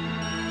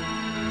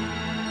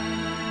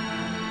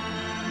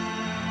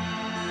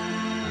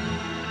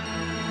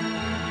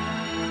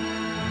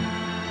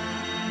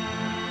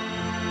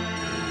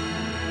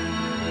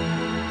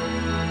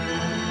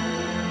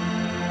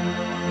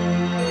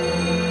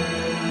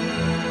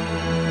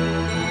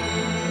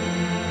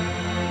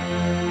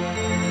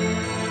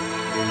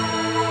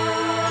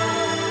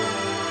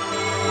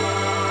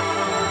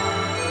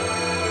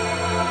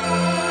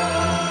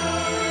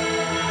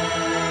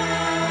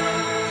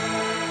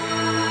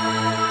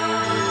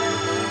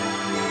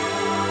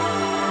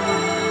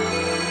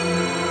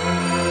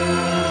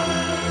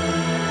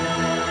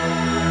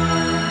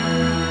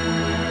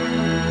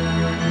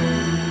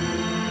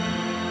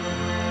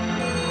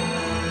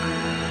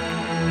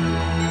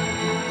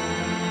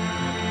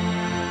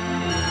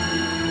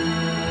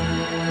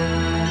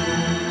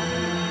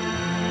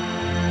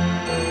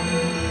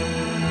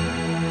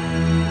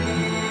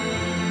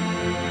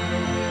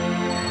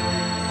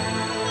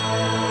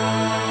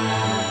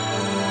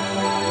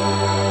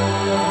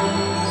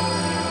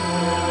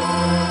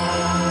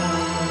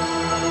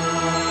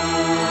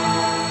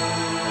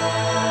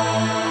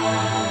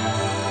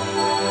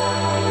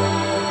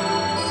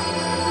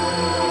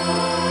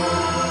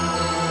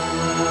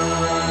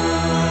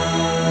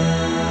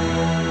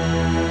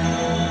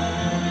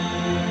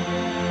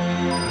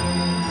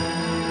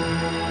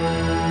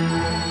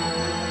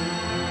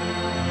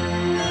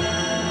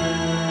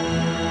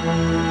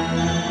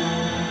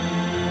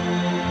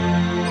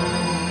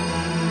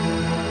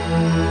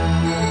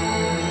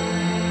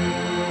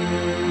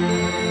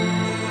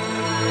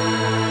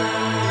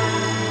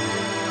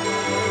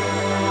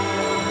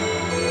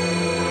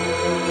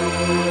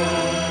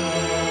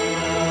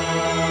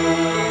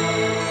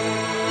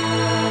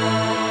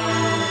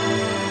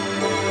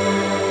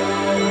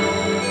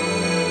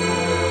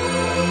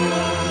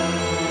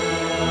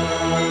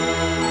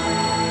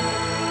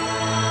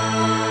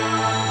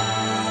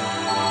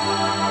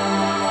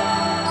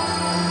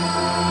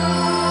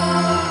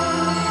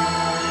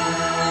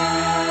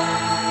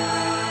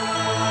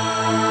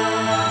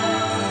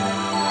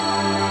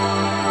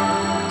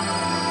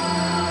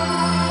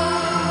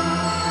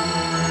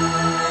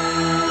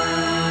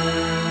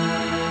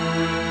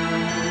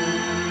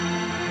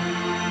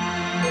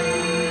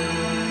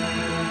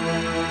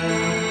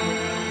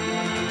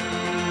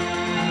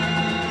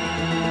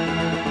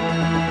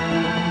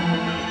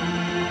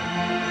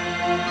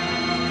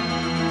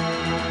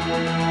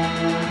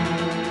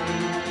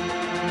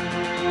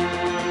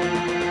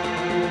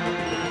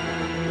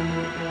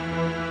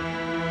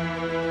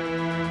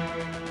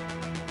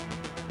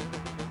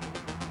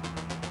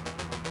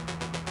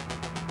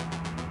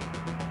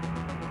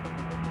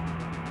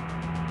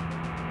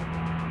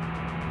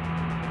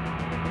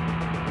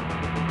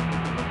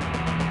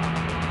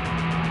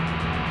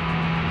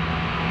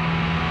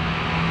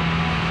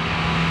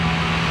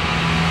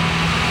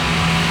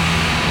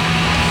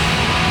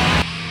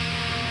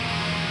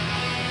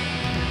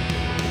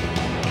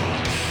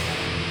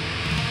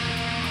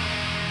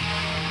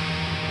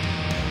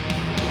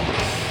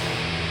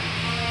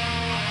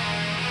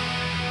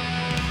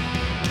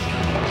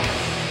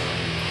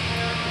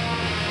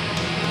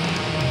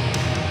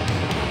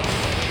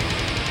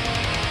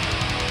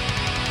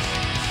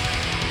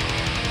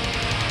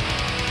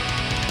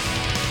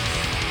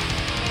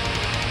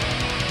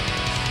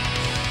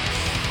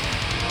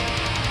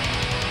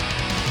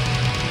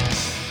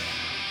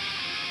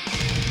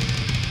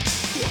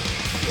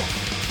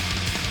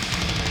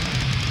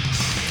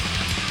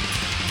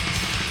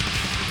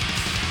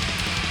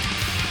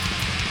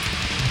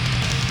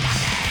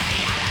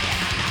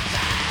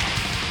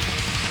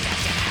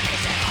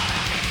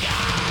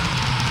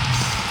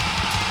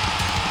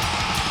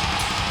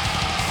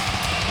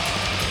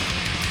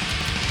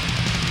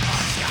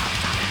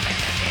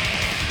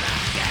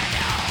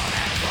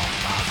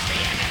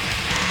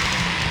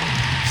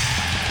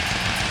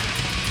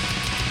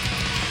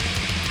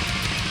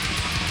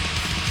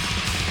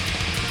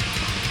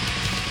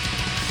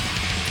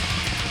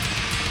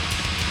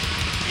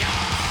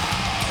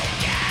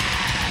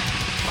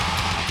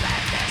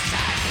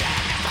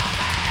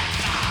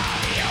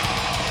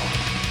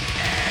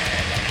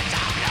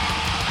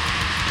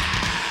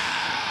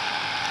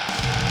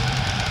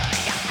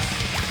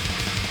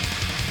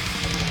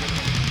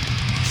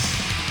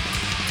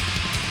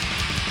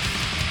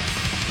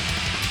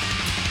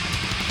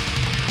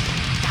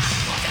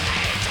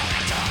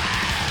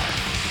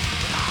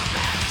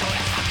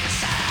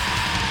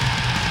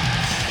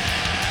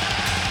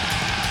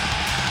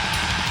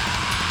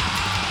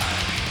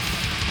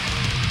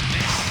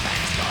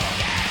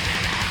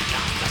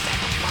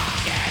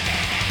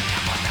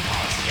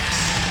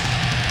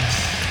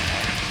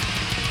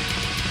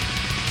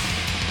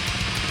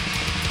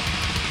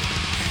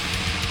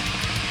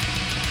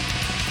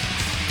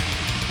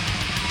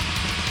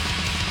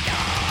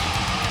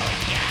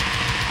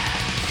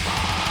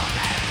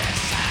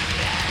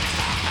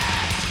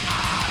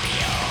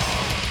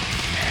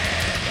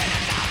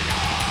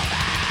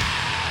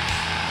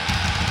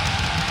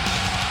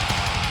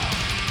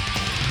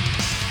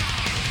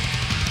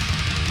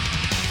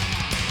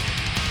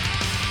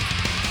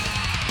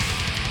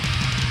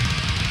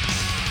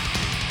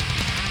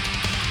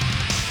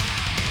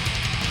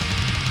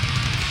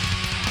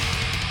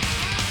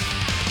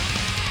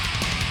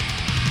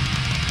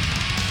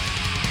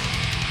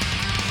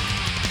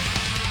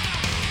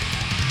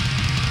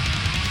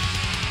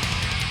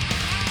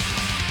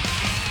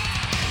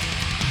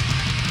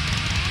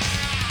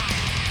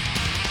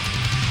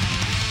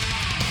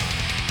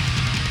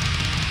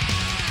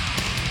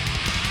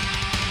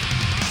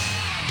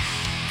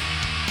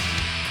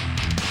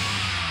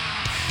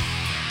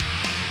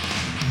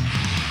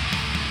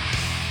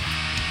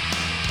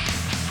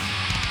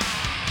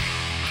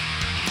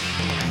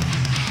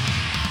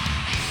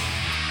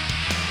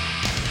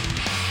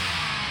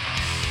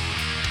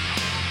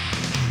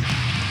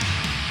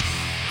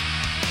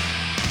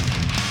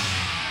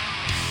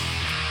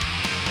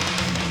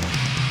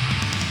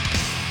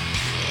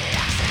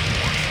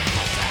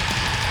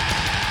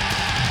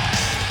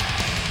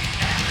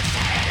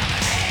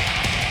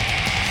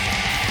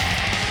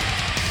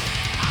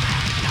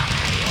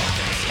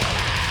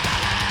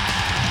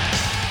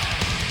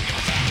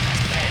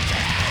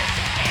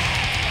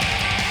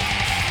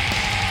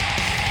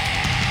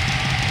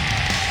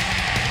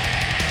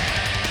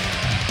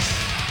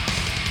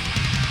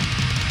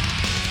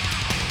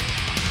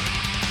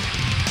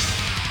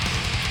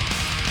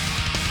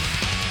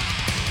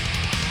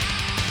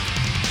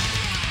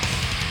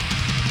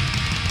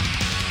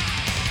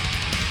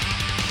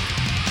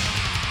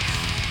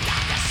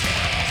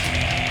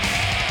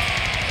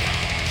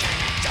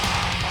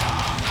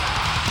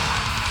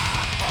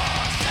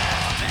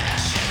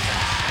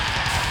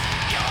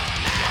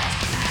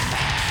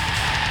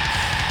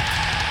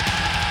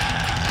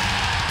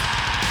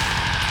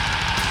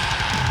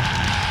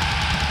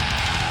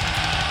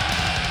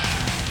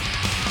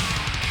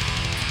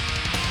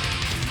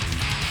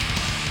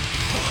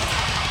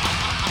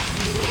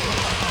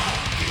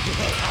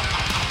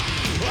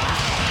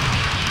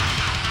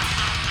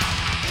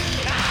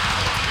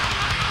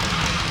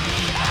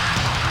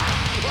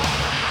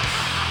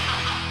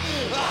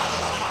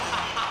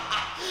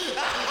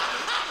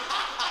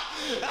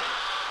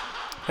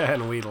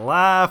 And we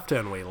laughed,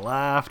 and we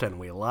laughed, and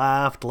we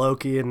laughed,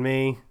 Loki and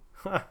me.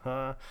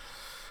 That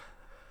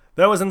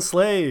was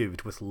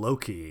Enslaved with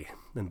Loki.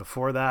 And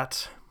before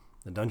that,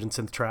 the Dungeon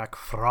Synth track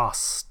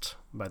Frost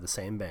by the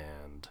same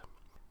band.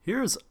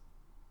 Here's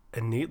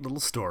a neat little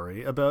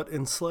story about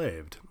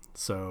Enslaved.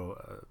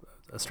 So,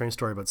 a strange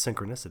story about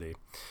synchronicity.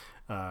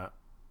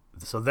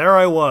 So there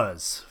I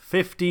was,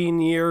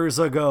 15 years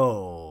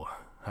ago.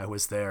 I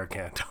was there,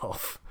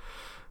 Gandalf.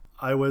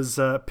 I was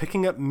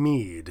picking up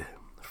mead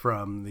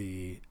from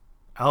the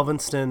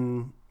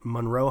Alvinston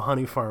Monroe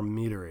Honey Farm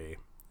meadery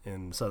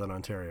in southern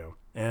Ontario.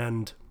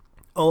 And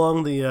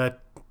along the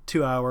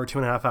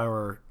 2.5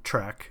 hour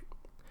trek,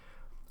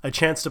 I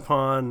chanced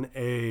upon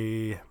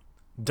a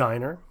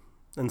diner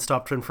and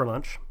stopped in for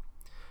lunch.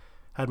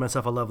 Had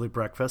myself a lovely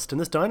breakfast, and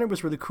this diner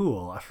was really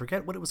cool. I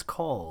forget what it was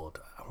called.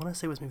 I want to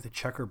say it was maybe the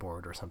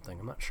Checkerboard or something.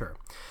 I'm not sure.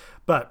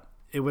 But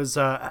it was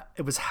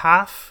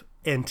half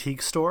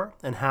antique store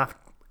and half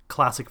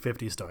classic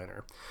 50s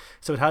diner.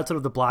 So it had sort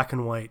of the black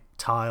and white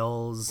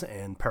tiles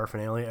and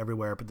paraphernalia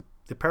everywhere, but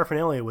the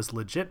paraphernalia was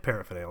legit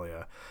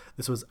paraphernalia.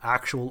 This was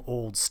actual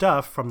old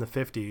stuff from the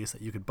 50s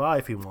that you could buy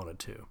if you wanted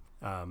to.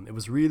 It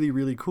was really,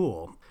 really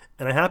cool.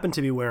 And I happened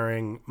to be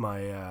wearing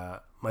my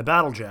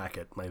battle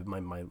jacket,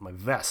 my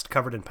vest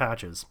covered in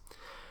patches.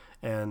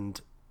 And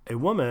a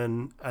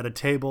woman at a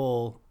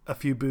table a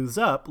few booths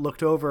up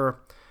looked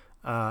over,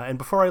 and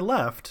before I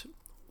left,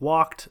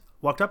 walked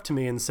up to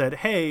me and said,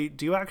 "Hey,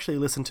 do you actually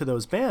listen to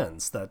those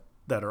bands that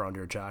are on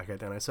your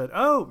jacket?" And I said,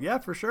 "Oh, yeah,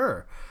 for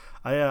sure.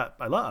 I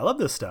love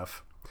this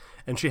stuff."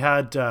 And she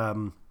had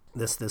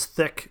this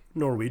thick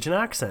Norwegian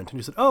accent.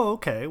 And she said, "Oh,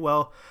 okay,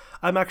 well,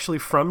 I'm actually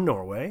from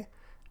Norway,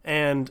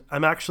 and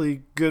I'm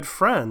actually good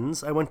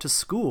friends. I went to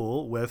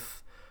school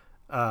with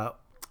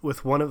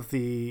one of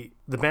the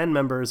band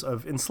members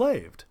of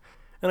Enslaved."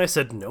 And I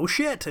said, "No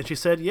shit." And she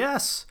said,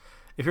 "Yes,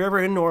 if you're ever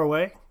in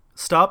Norway,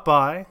 stop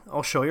by.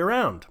 I'll show you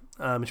around."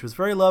 She was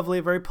very lovely,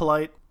 very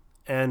polite,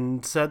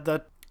 and said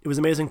that it was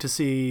amazing to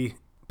see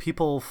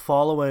people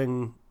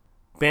following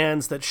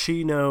bands that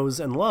she knows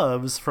and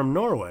loves from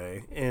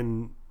Norway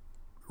in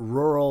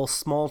rural,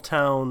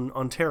 small-town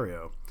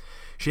Ontario.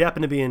 She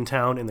happened to be in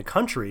town in the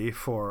country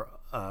for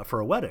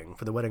a wedding,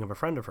 for the wedding of a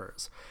friend of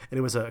hers. And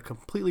it was a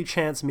completely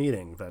chance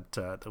meeting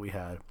that we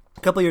had.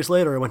 A couple of years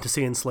later, I went to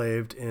see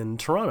Enslaved in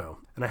Toronto,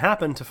 and I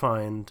happened to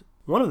find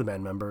one of the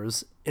band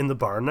members in the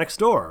bar next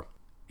door.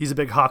 He's a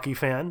big hockey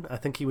fan. I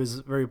think he was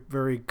very,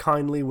 very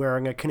kindly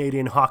wearing a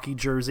Canadian hockey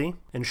jersey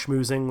and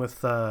schmoozing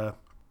with the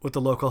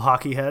local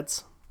hockey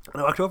heads.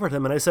 And I walked over to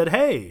him and I said,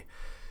 "Hey,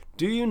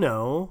 do you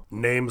know,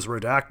 names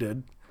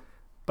redacted,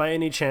 by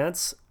any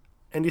chance?"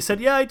 And he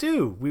said, "Yeah, I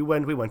do. We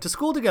went to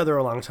school together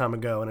a long time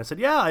ago." And I said,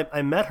 "Yeah,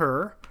 I met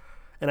her."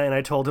 And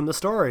I told him the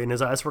story, and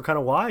his eyes were kind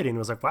of wide, and he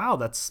was like, "Wow,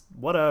 that's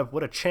what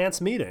a chance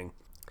meeting."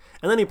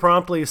 And then he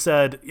promptly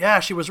said, "Yeah,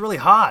 she was really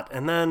hot,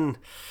 and then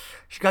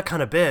she got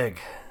kind of big."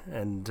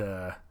 And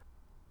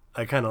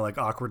I kind of like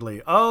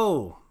awkwardly,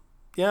 "Oh,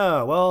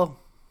 yeah, well,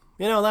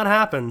 that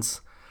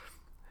happens."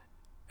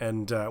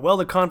 And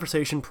the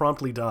conversation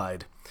promptly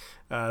died.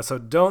 So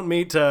don't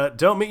meet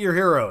your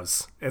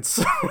heroes.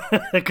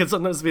 It can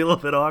sometimes be a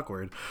little bit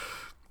awkward.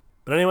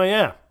 But anyway,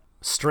 yeah,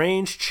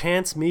 strange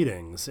chance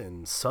meetings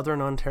in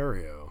southern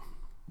Ontario.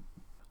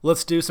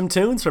 Let's do some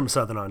tunes from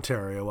southern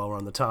Ontario while we're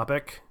on the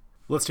topic.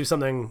 Let's do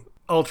something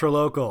ultra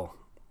local.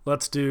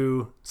 Let's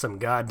do some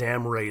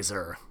goddamn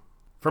Razor.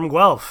 From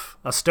Guelph,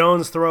 a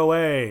stone's throw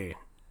away,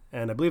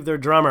 and I believe their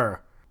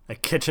drummer, a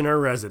Kitchener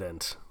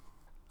resident.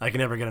 I can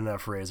never get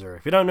enough Razor.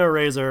 If you don't know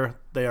Razor,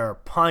 they are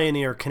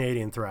pioneer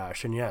Canadian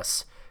thrash, and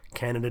yes,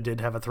 Canada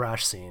did have a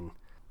thrash scene.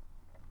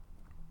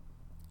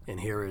 And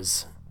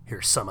here's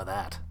some of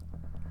that.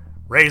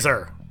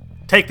 Razor,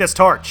 take this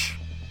torch,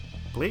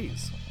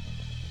 please.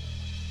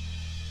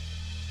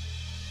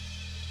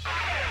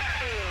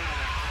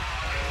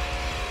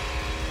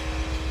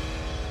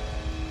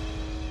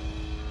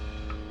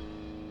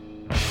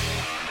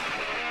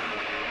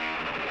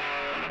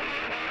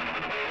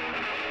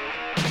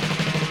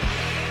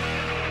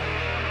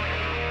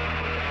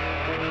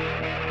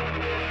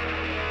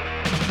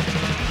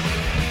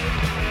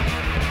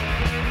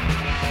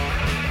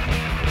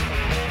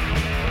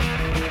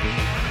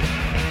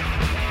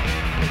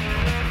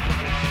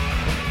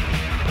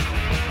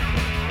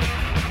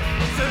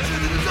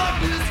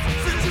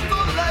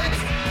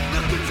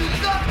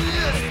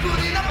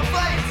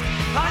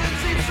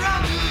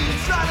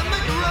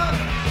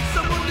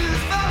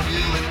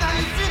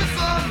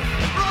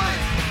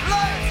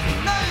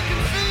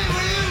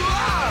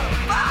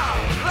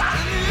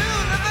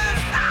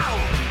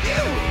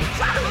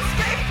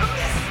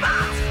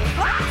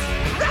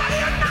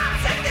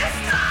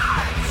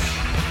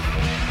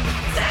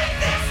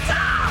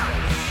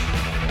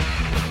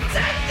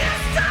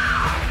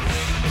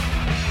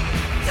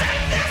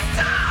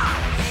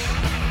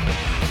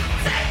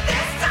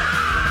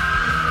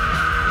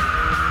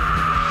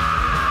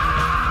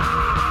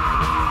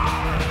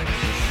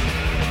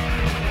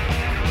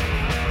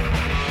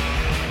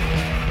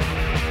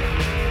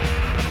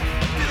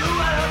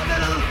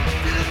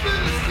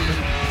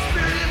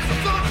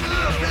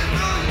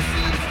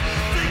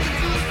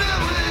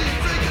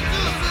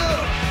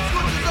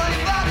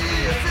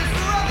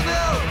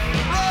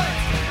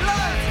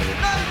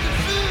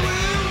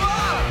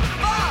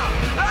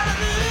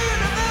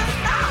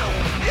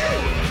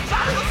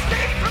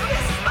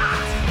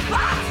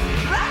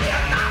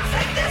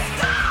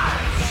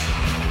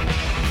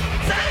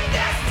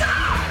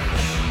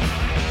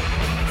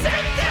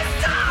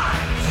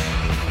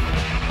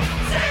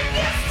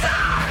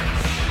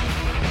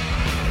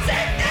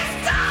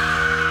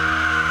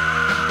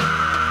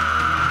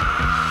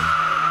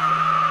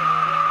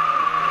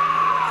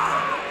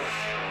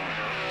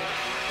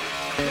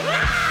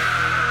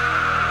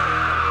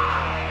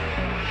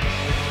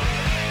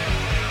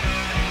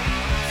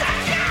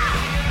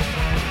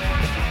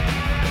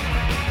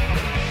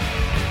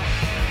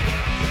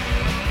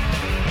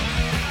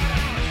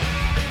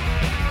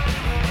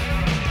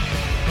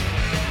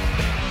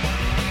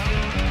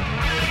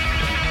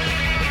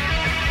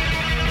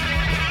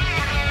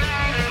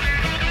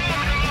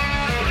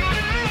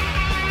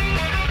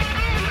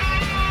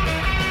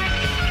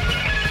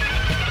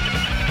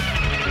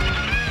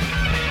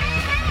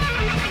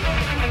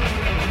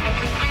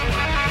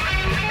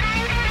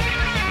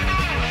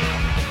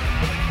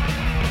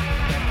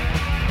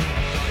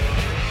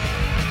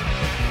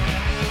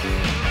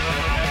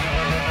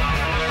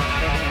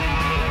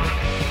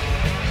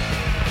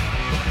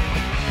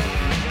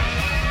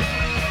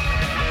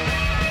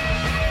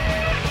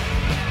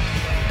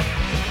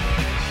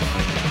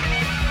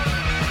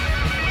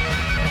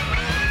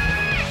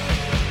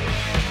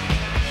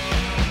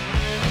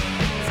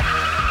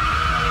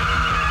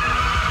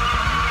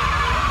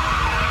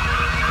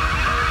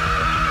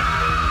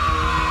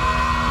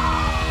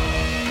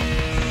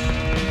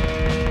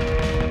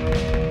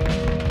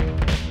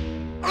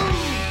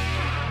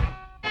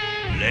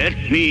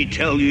 Let me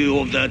tell you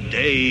of the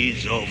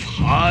days of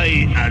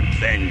high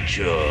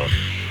adventure.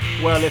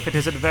 Well, if it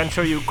is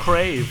adventure you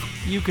crave,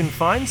 you can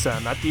find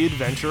some at the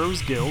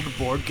Adventurers Guild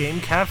Board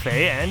Game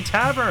Cafe and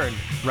Tavern,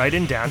 right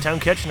in downtown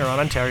Kitchener on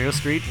Ontario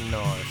Street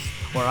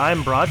North, where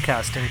I'm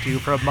broadcasting to you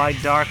from my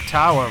dark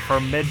tower for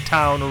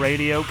Midtown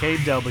Radio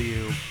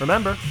KW.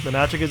 Remember, the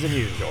magic is in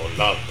you. Your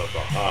love of the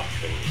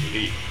halfling's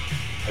leaf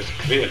has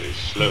clearly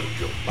slowed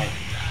your mind.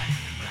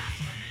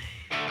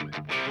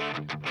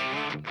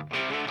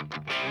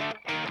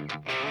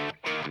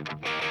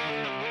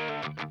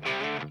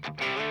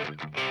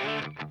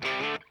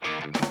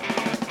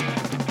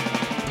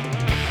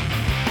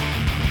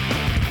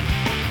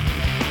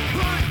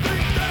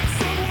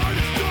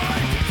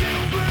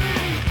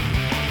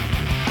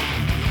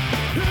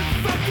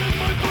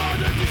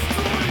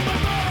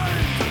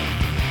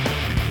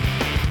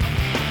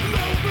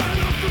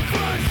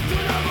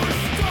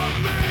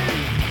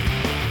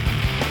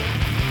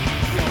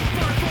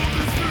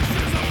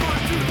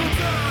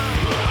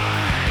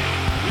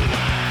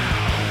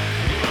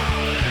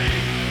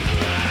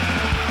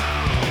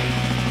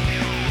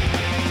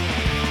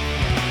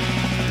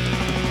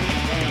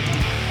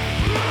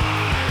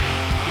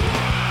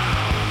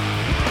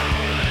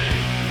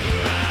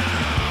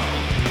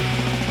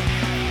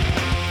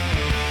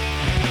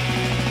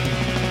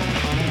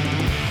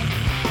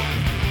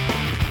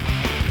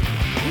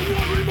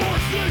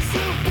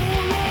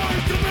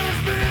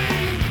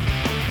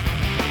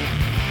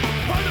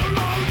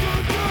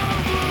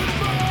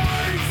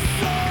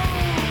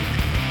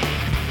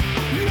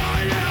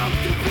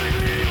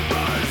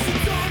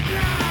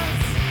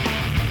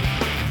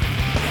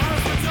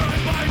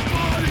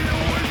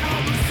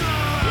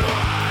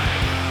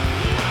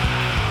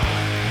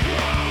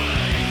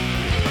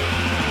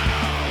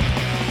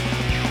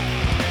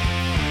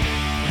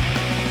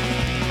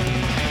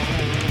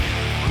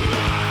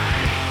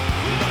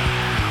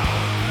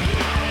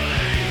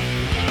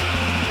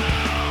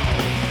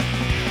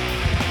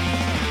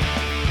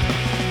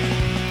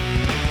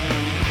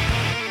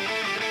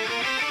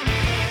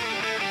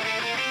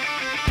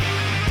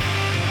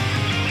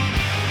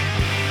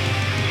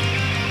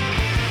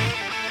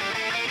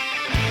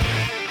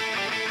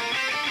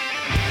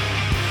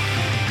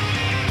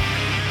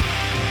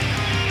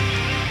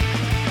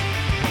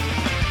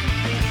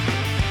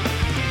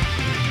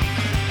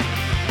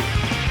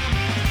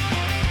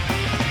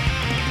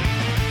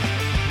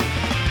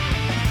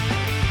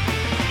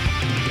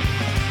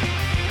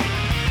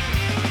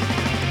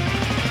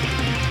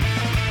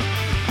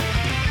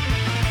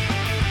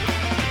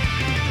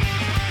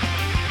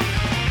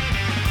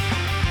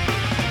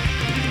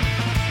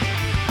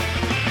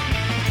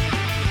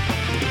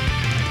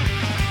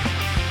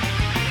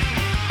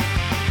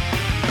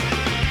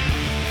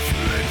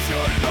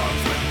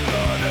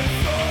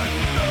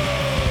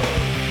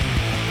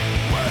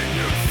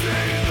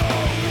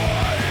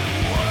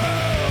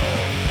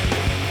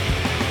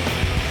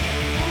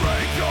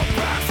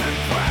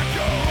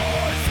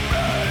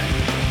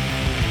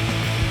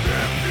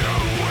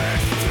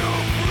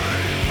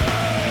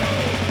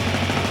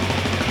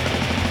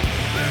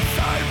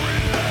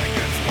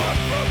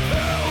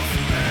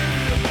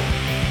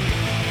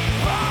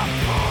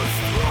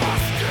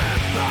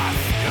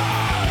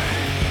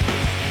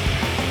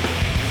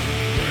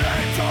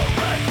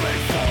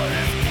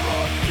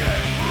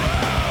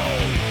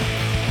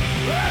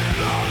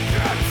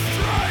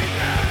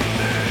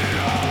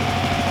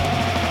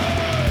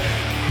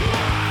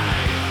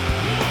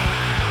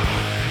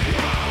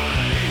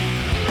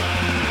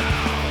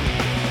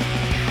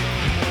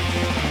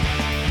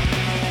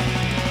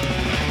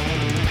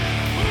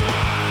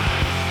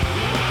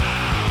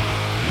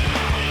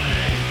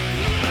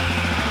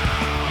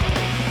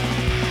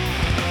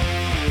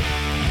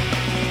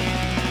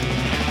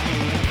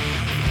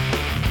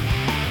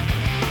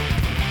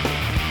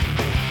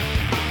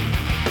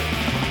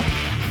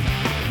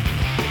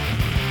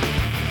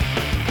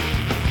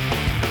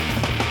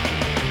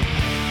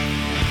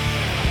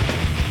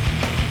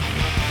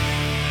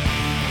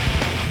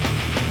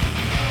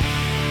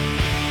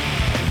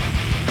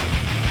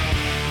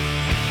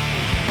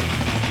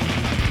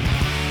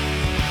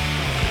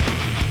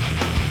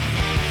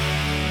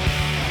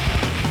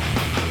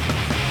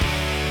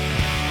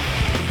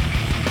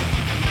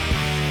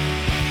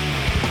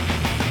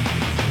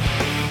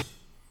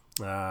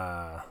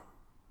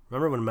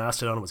 Remember when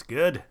Mastodon was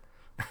good?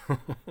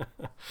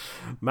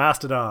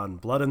 Mastodon,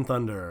 Blood and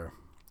Thunder.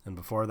 And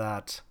before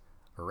that,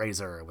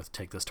 Razor with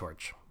Take This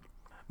Torch.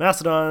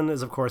 Mastodon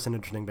is, of course, an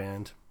interesting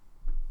band.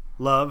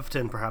 Loved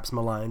and perhaps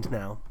maligned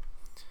now.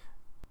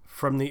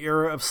 From the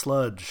era of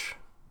sludge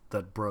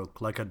that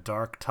broke like a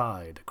dark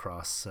tide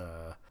across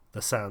the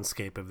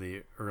soundscape of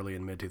the early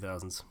and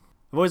mid-2000s.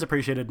 I've always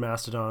appreciated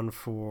Mastodon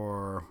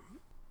for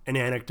an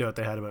anecdote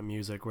they had about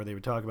music where they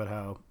would talk about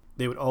how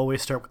they would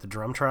always start with the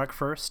drum track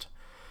first,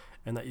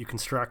 and that you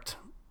construct,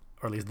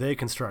 or at least they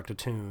construct, a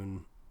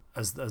tune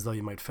as though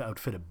you might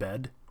outfit a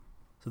bed.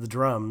 So the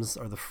drums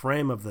are the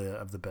frame of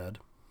the bed.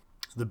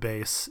 The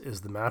bass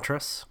is the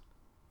mattress.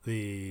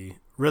 The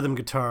rhythm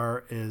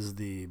guitar is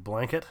the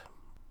blanket,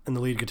 and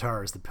the lead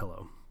guitar is the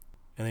pillow.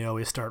 And they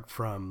always start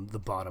from the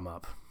bottom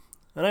up.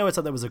 And I always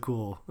thought that was a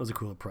cool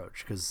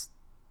approach, because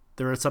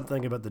there is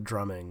something about the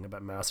drumming,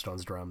 about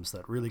Mastodon's drums,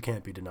 that really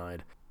can't be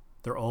denied.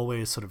 They're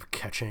always sort of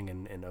catching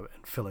and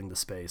filling the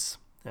space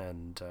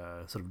and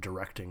sort of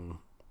directing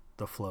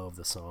the flow of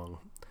the song.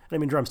 And I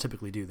mean, drums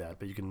typically do that,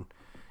 but you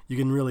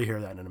can really hear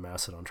that in a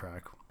Mastodon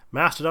track.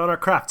 Mastodon are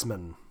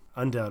craftsmen,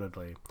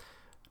 undoubtedly,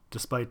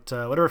 despite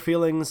whatever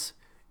feelings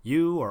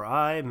you or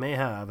I may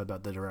have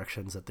about the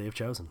directions that they've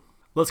chosen.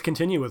 Let's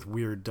continue with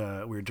weird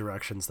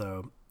directions,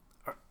 though.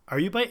 Are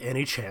you by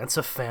any chance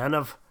a fan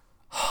of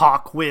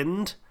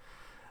Hawkwind?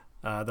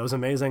 Those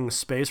amazing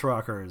space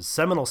rockers,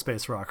 seminal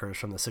space rockers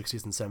from the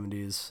 60s and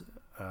 70s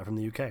from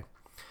the UK.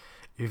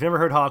 If you've never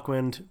heard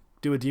Hawkwind,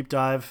 do a deep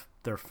dive.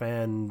 They're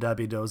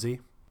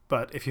fan-dabby-dozy.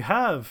 But if you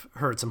have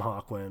heard some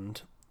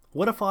Hawkwind,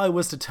 what if I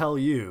was to tell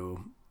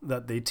you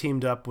that they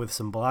teamed up with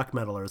some black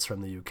metalers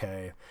from the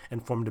UK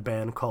and formed a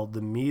band called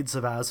the Meads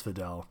of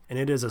Asphodel, and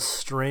it is a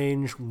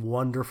strange,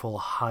 wonderful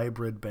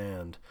hybrid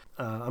band.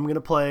 I'm going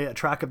to play a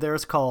track of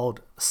theirs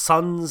called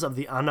Sons of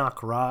the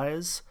Anak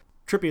Rise.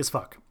 Trippy as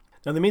fuck.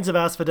 Now, the Meads of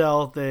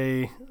Asphodel,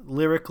 they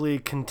lyrically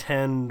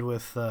contend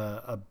with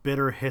a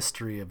bitter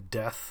history of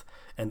death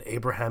and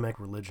Abrahamic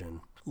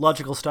religion.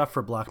 Logical stuff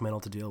for black metal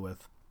to deal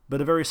with,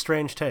 but a very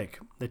strange take.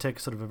 They take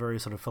sort of a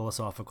very sort of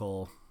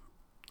philosophical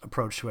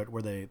approach to it,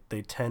 where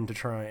they tend to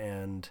try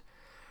and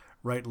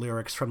write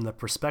lyrics from the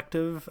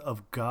perspective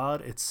of God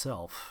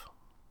itself,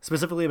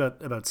 specifically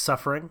about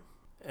suffering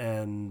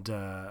and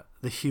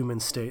the human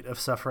state of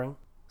suffering,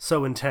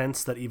 so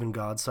intense that even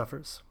God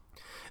suffers.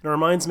 It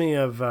reminds me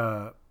of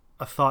a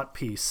thought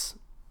piece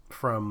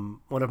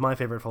from one of my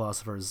favorite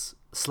philosophers,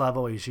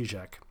 Slavoj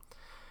Žižek,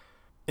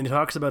 and he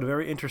talks about a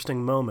very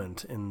interesting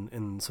moment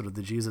in sort of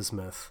the Jesus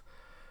myth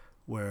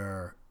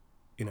where,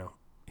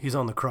 he's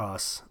on the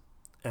cross,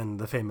 and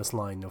the famous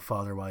line,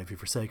 Father, why have you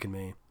forsaken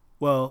me?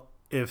 Well,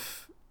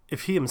 if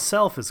he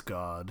himself is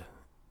God,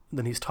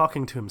 then he's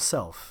talking to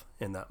himself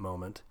in that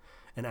moment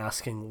and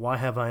asking, why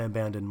have I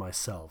abandoned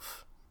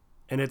myself?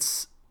 And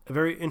it's a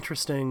very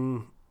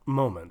interesting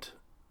moment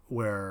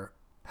where,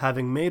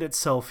 having made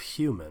itself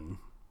human,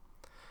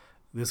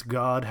 this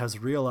God has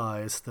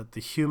realized that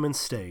the human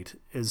state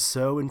is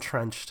so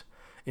entrenched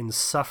in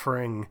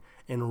suffering,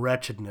 in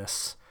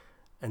wretchedness,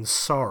 and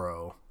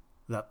sorrow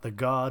that the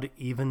God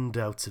even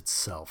doubts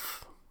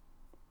itself.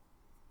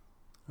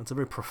 That's a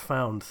very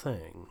profound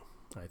thing,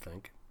 I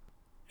think.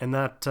 And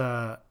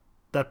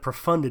that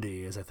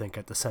profundity is, I think,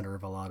 at the center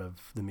of a lot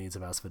of the Meads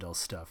of Asphodel's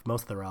stuff.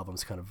 Most of their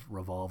albums kind of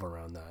revolve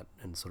around that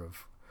and sort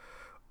of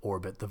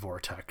orbit the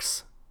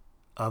vortex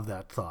of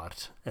that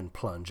thought and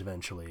plunge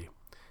eventually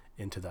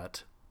into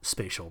that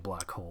spatial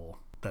black hole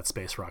that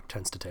space rock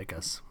tends to take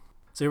us.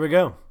 So here we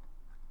go.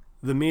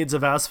 The Meads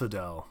of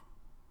Asphodel,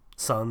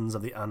 Sons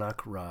of the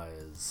Anak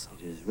Rise.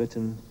 It is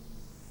written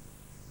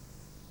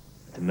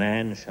that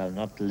man shall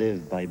not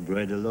live by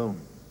bread alone,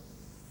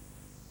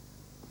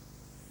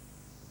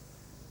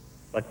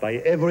 but by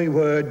every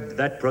word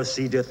that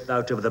proceedeth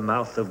out of the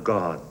mouth of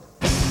God.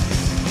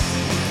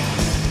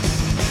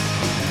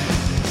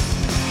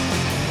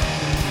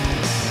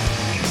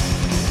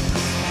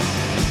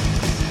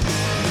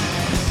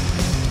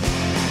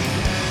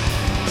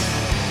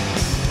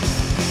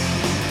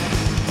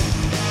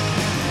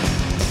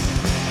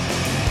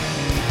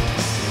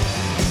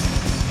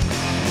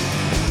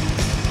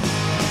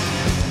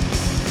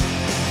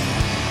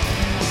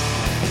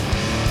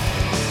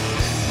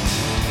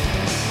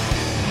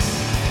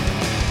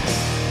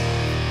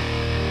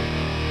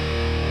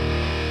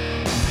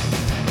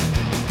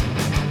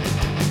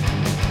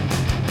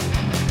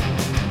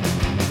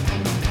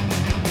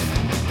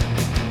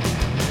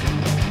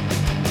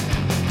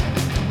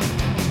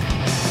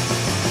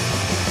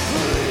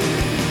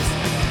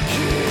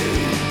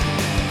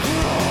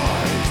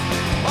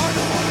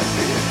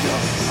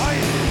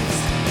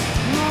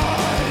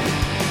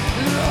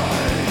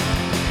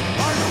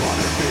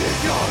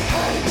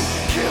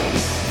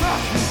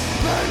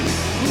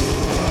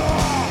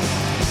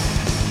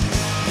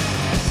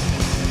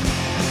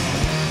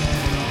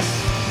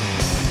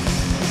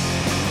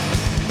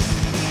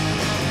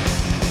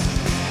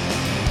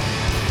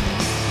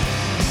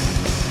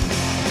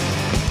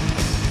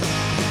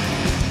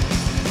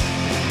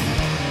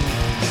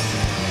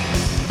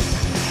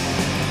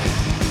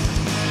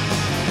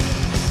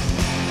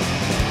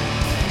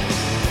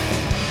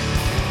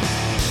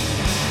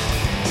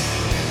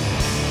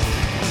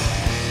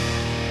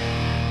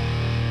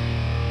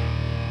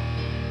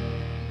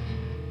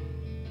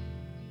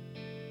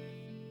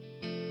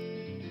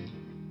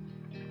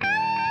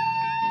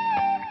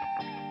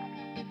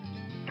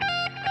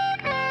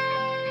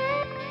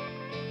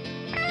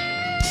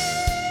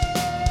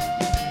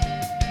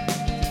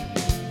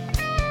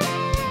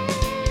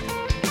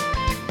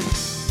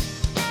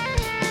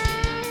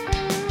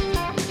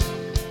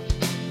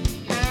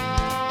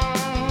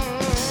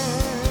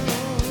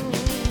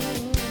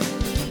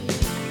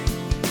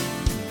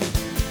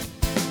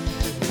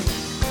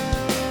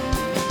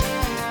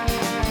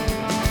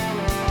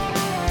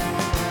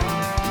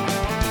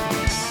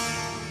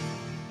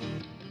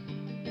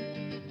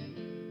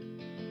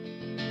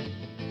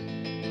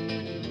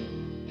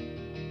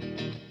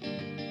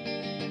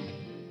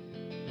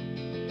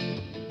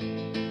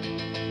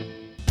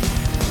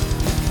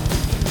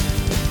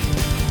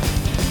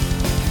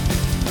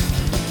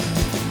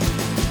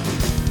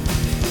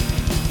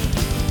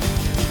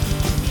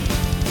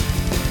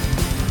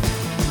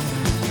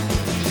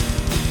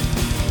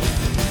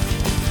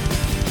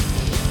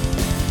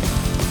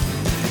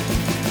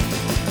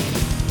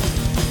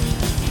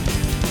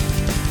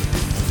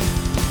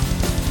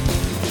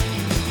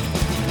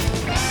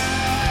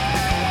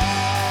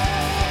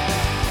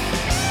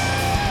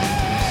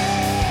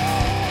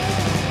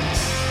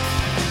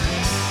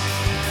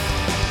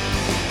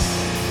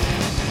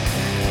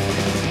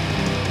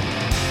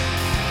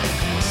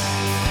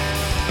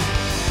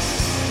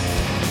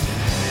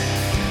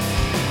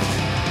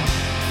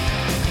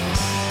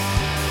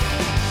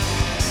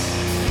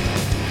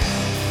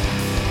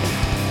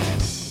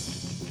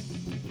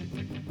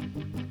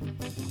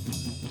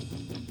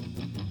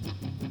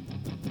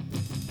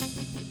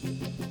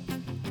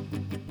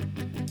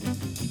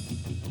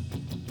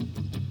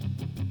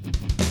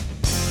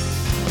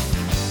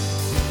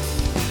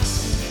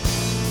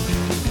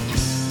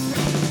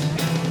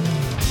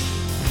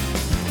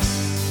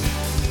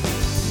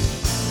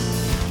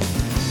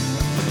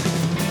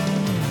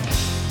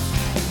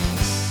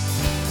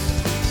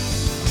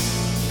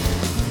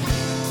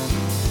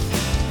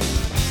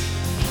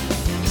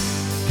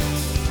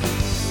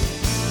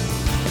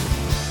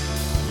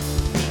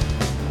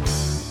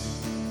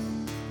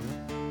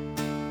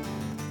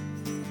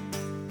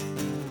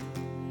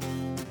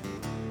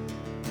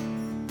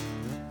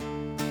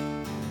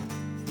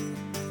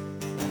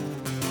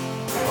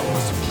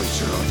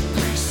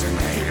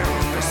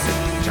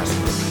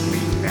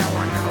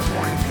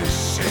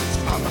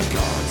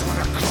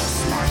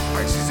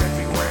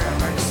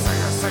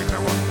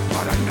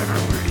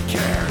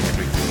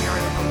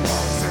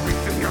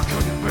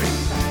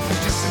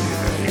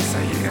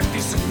 say a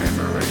decent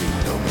memory.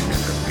 Don't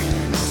remember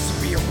being us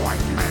to be a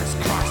white man's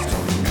Christ.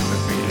 Don't remember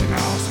being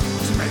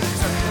us to make a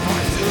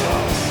sacrifice.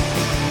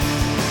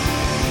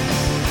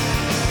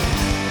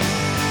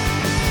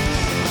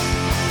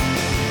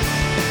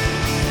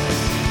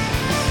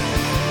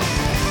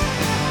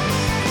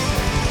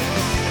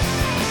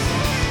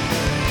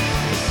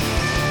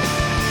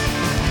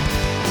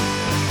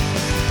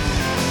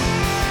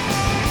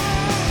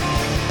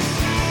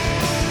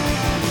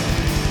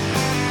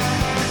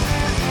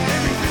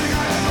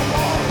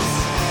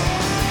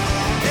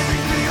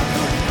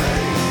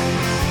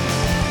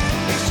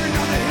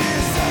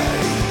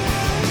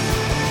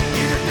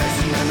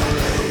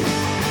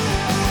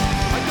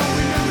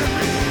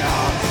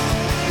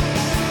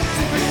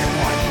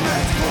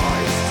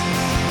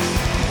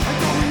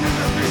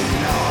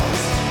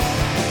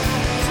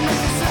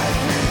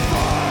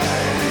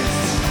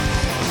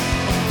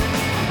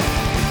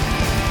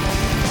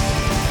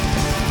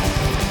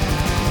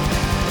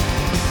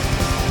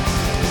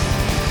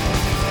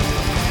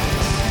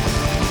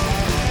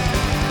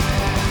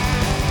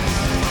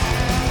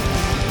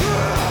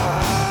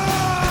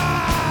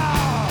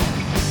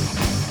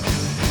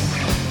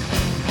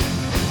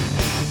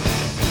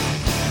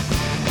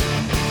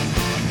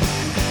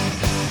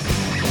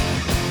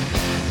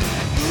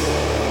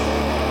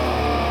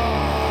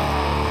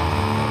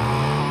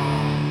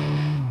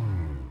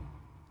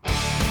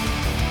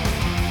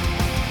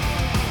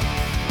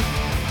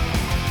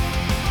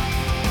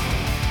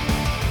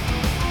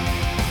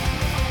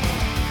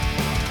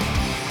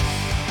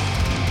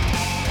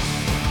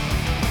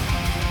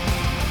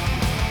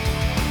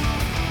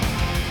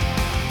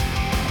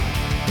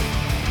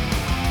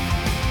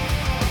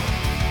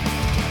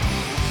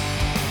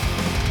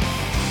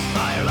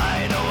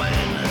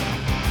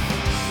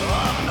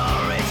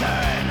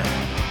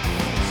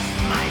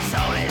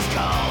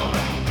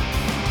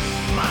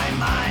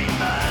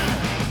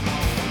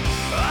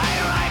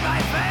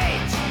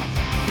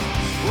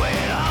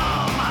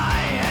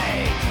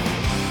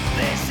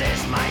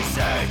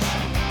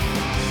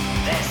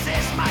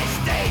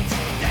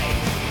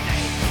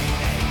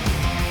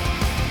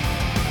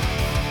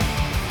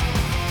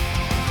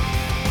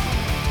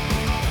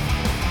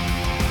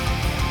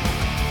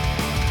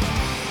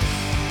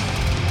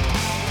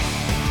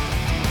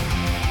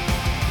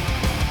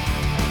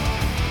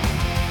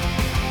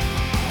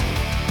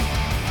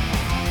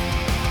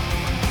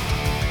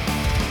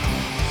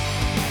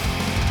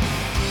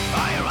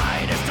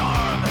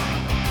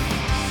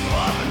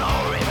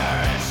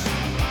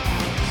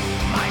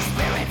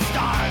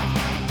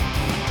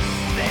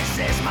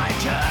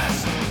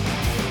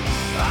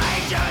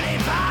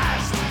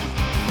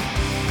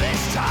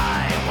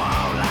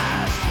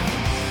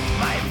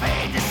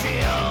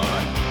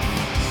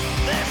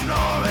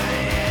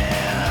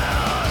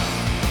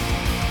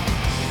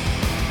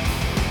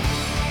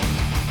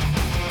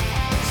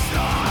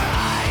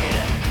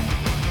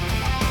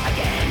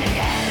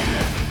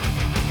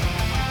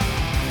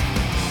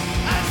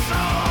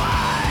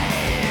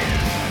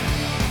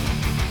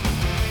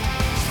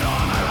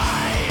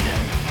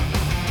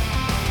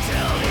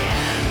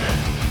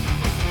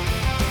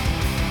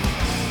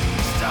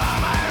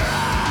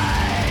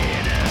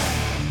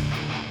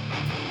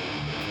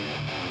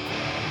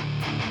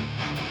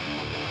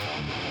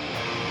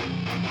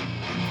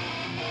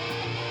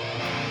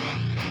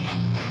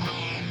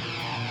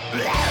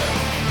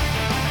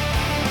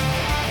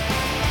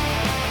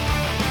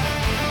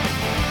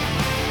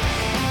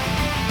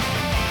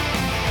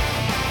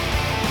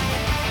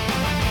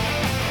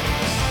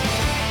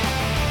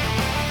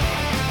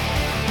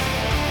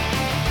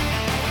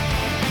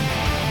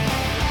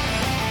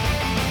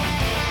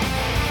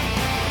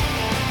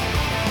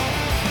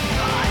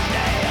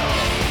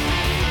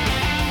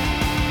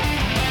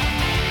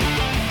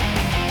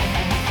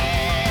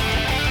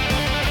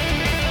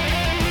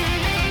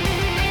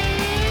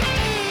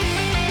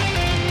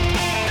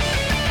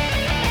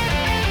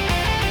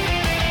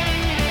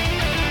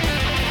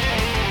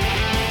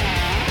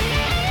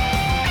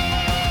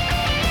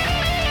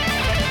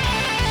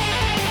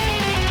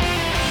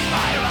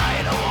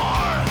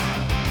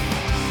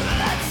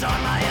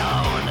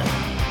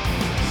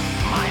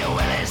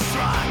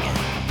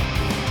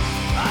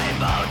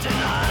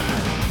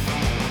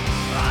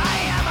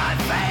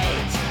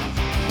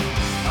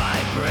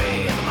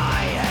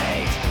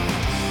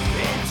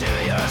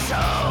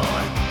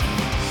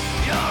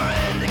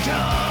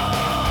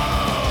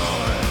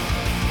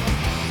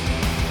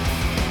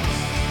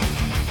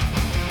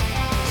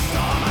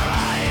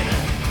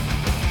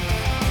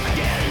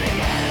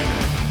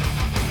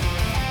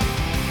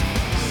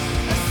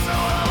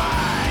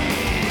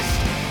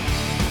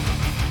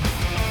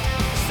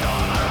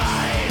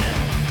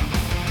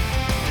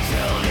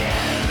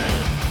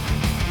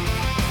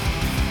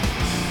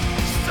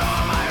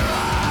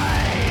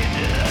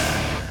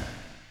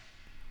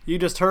 You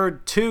just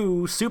heard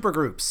two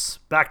supergroups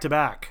back to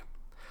back.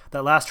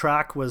 That last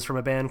track was from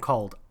a band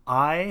called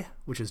I,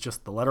 which is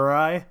just the letter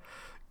I.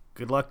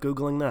 Good luck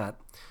Googling that.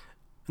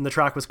 And the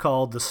track was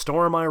called The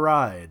Storm I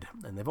Ride.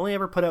 And they've only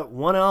ever put out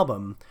one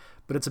album,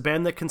 but it's a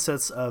band that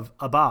consists of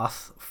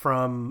Abath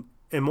from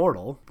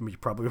Immortal. You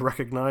probably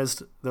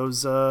recognized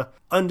those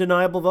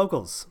undeniable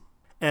vocals.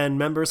 And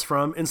members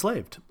from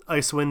Enslaved,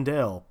 Icewind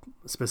Dale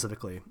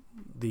specifically,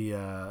 the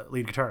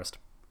lead guitarist.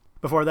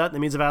 Before that, The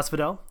Means of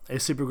Asphodel, a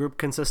supergroup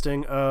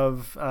consisting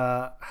of,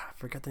 I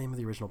forget the name of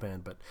the original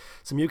band, but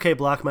some UK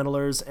black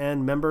metalers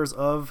and members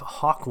of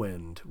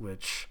Hawkwind,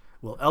 which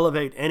will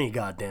elevate any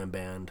goddamn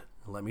band,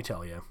 let me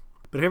tell you.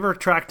 But if you ever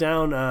track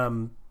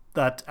down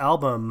that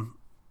album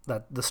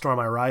that The Storm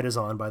I Ride is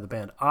on by the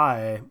band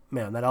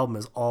man, that album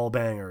is all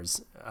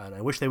bangers, and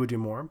I wish they would do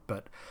more,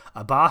 but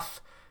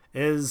Abath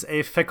is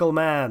a fickle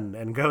man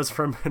and goes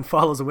from and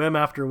follows whim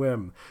after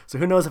whim. So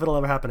who knows if it'll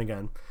ever happen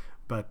again.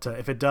 But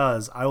if it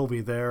does, I will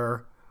be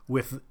there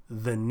with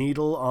the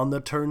needle on the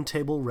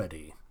turntable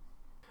ready.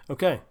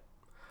 Okay,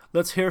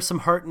 let's hear some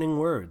heartening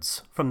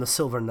words from the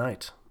Silver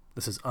Knight.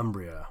 This is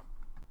Umbria.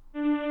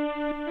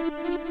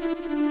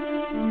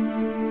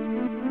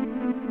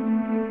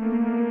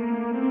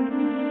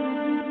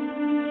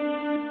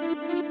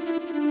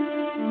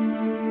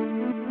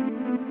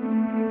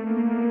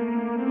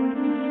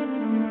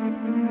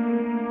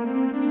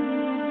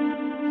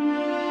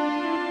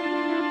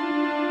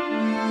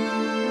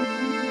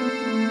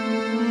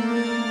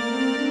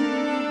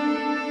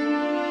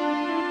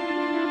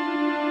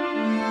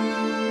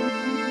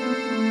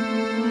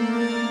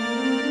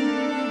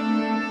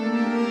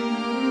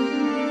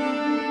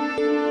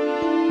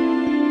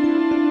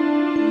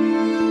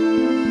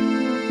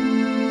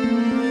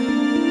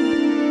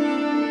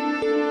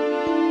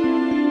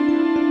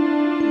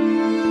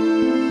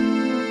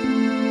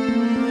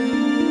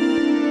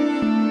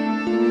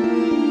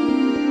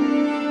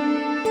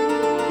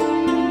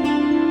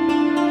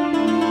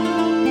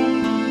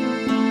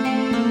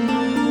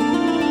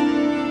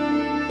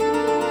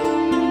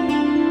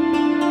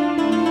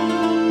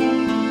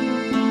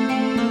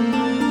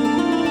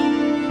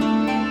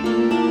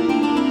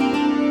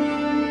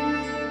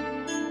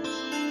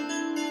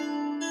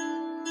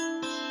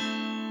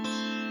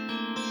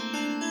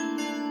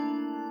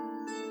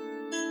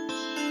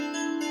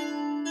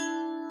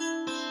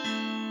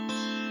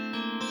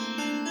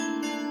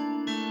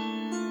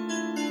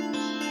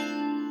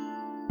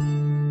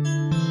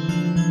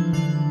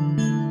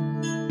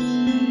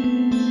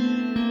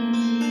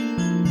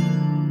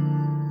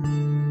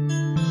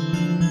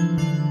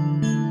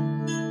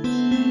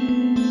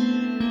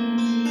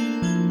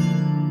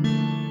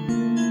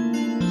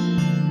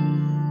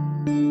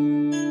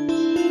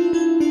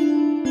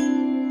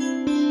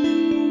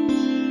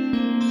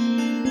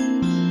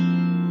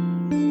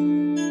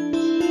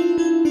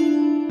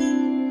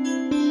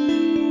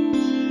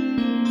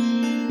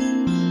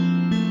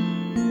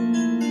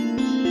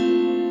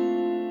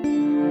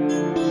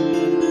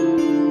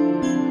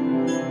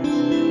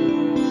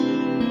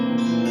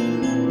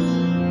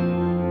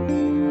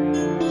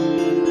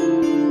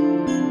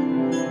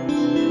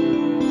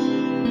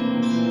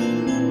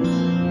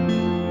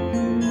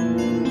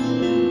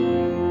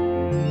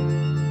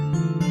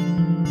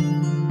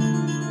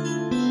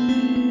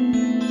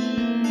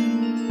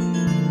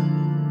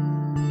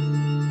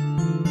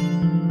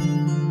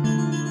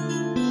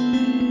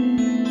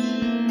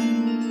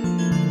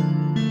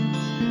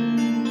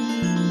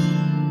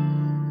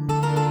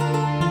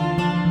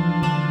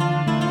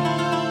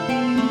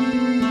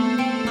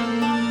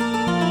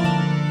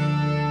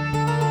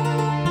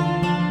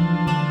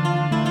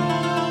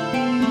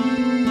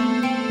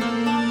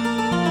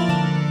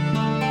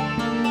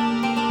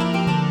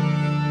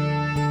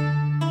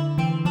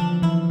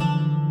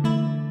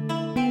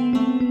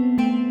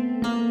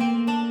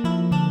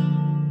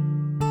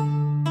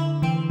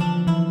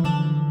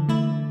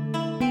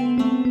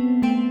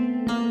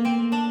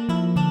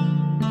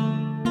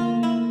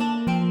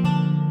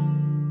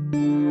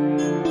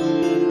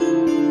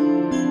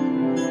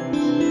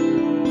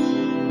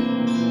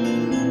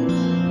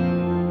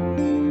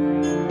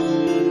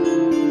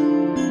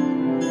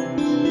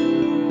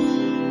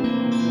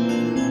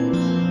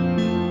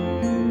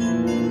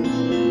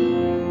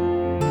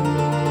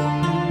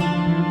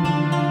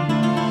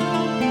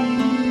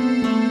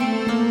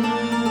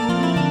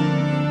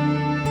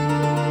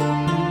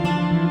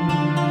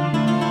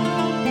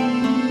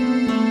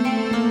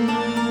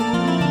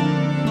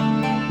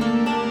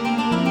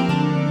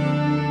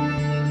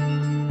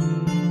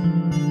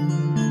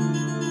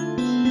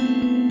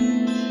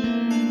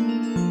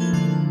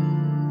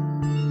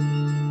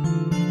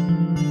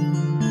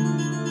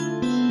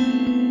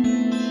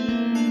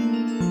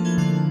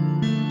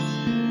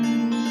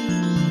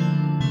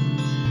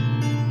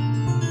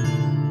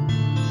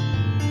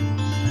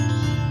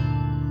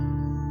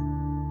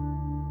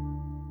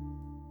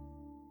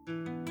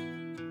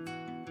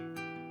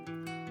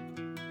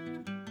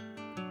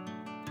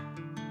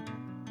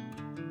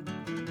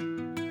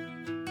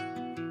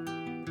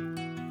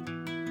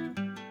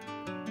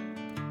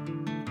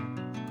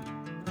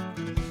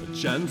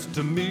 Chance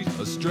to meet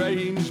a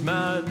strange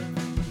man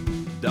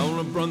down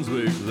a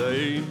Brunswick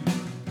lane.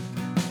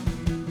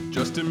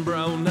 dressed in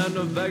brown and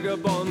a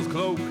vagabond's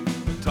cloak,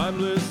 a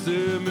timeless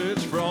image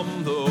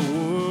from the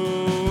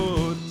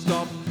wood.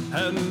 Stop,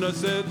 and I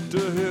said to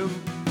him,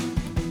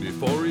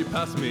 before he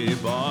passed me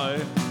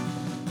by,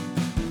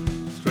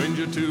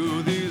 stranger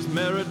to these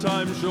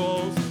maritime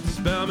shores,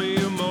 spare me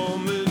a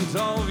moment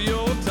of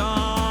your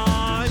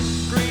time.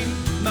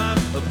 Green man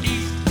of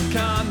East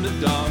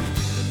Canada,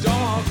 the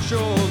dark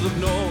shores of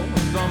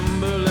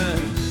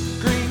Northumberland.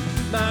 Green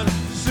man,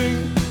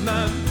 sing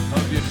man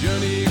of your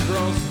journey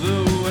across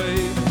the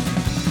way.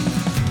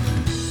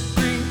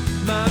 Green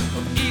man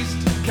of East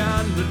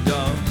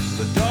Canada,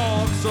 the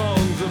dark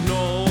songs of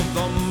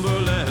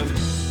Northumberland.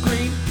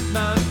 Green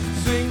man,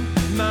 sing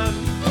man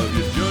of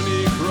your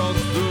journey across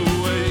the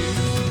way.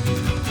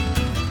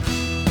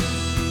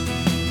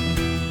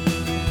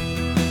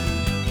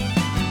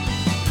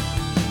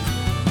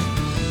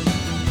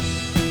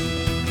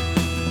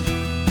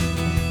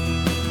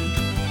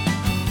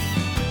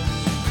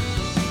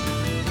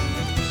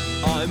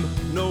 I'm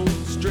no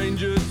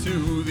stranger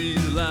to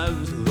these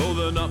lands, though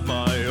they're not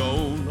my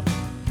own.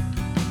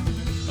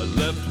 I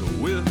left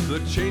with a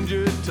change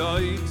of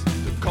tide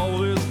to call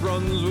this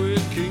Brunswick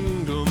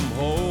kingdom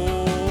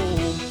home.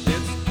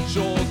 Its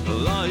shores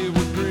alive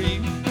with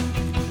green,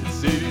 its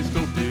cities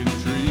cloaked in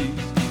trees.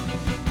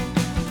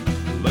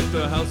 Like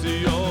the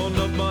halcyon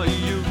of my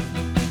youth,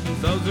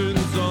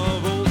 thousands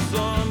of old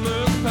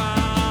summers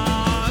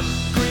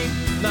past. Green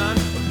land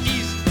of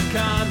East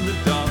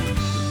Canada,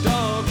 the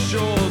dark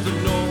shores of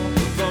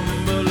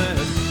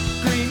Northumberland.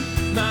 Green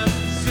man,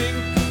 sing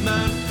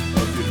man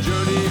of your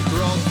journey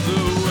across the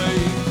way.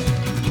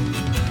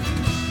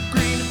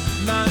 Green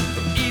man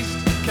of East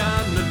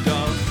Canada,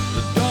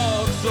 the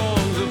dark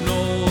songs of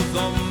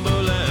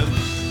Northumberland.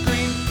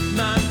 Green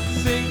man,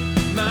 sing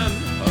man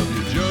of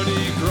your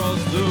journey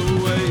across the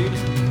way.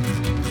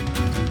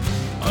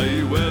 I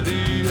wear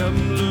the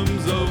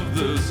emblems of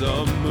the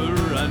summer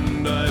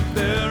and I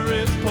bear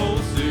its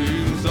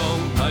pulsing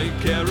song. I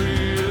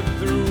carry it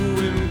through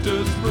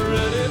winter,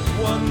 spread it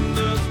when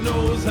the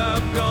snows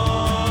have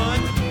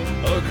gone.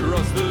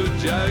 Across the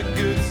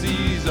jagged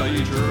seas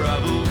I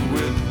traveled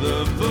with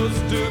the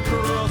first to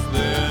cross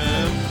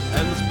them,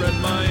 and spread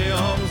my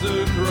arms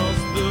across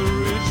the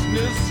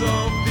richness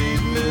of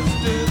these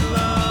misted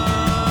lands.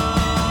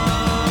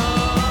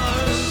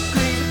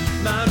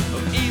 Green man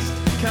of East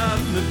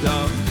Canada,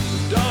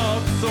 the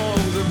dark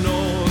songs of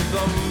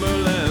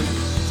Northumberland.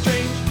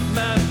 Strange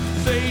man,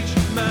 sage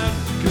man,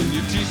 can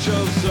you teach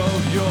us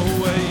of your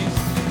ways?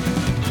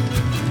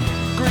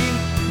 Green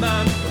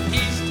man of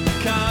East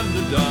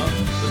Canada,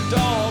 the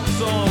dark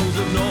songs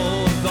of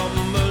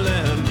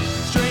Northumberland.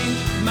 Strange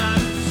man,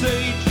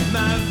 sage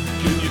man,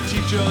 can you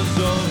teach us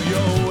of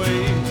your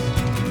ways?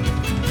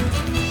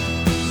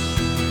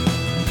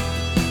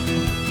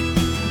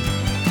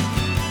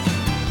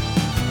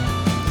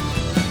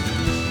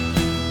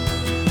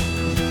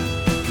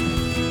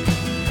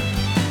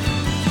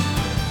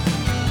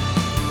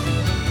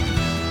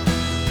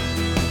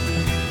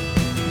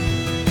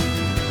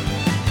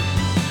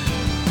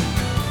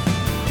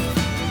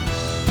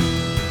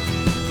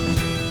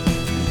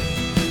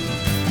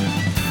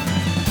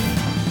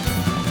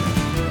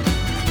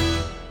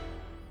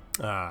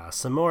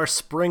 Some more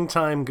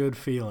springtime good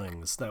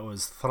feelings. That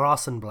was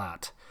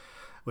Throssenblatt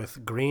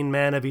with Green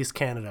Man of East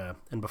Canada.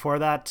 And before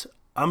that,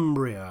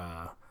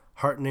 Umbria,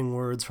 Heartening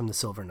Words from the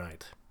Silver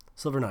Knight.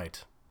 Silver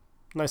Knight,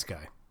 nice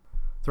guy.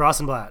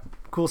 Throssenblatt,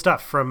 cool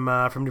stuff from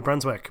New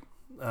Brunswick.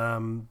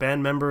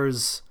 Band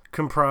members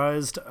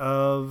comprised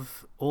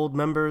of old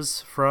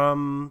members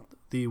from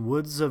the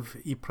woods of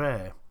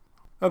Ypres.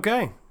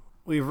 Okay,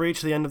 we've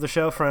reached the end of the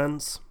show,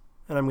 friends,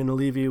 and I'm going to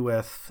leave you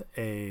with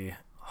a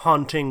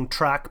haunting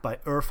track by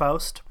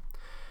Urfaust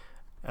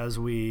as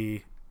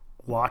we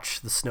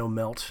watch the snow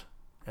melt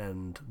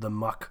and the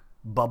muck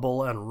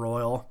bubble and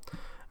roil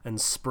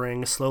and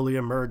spring slowly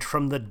emerge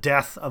from the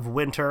death of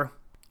winter.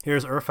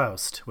 Here's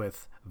Urfaust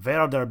with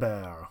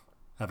Werderbeer.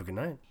 Have a good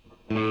night.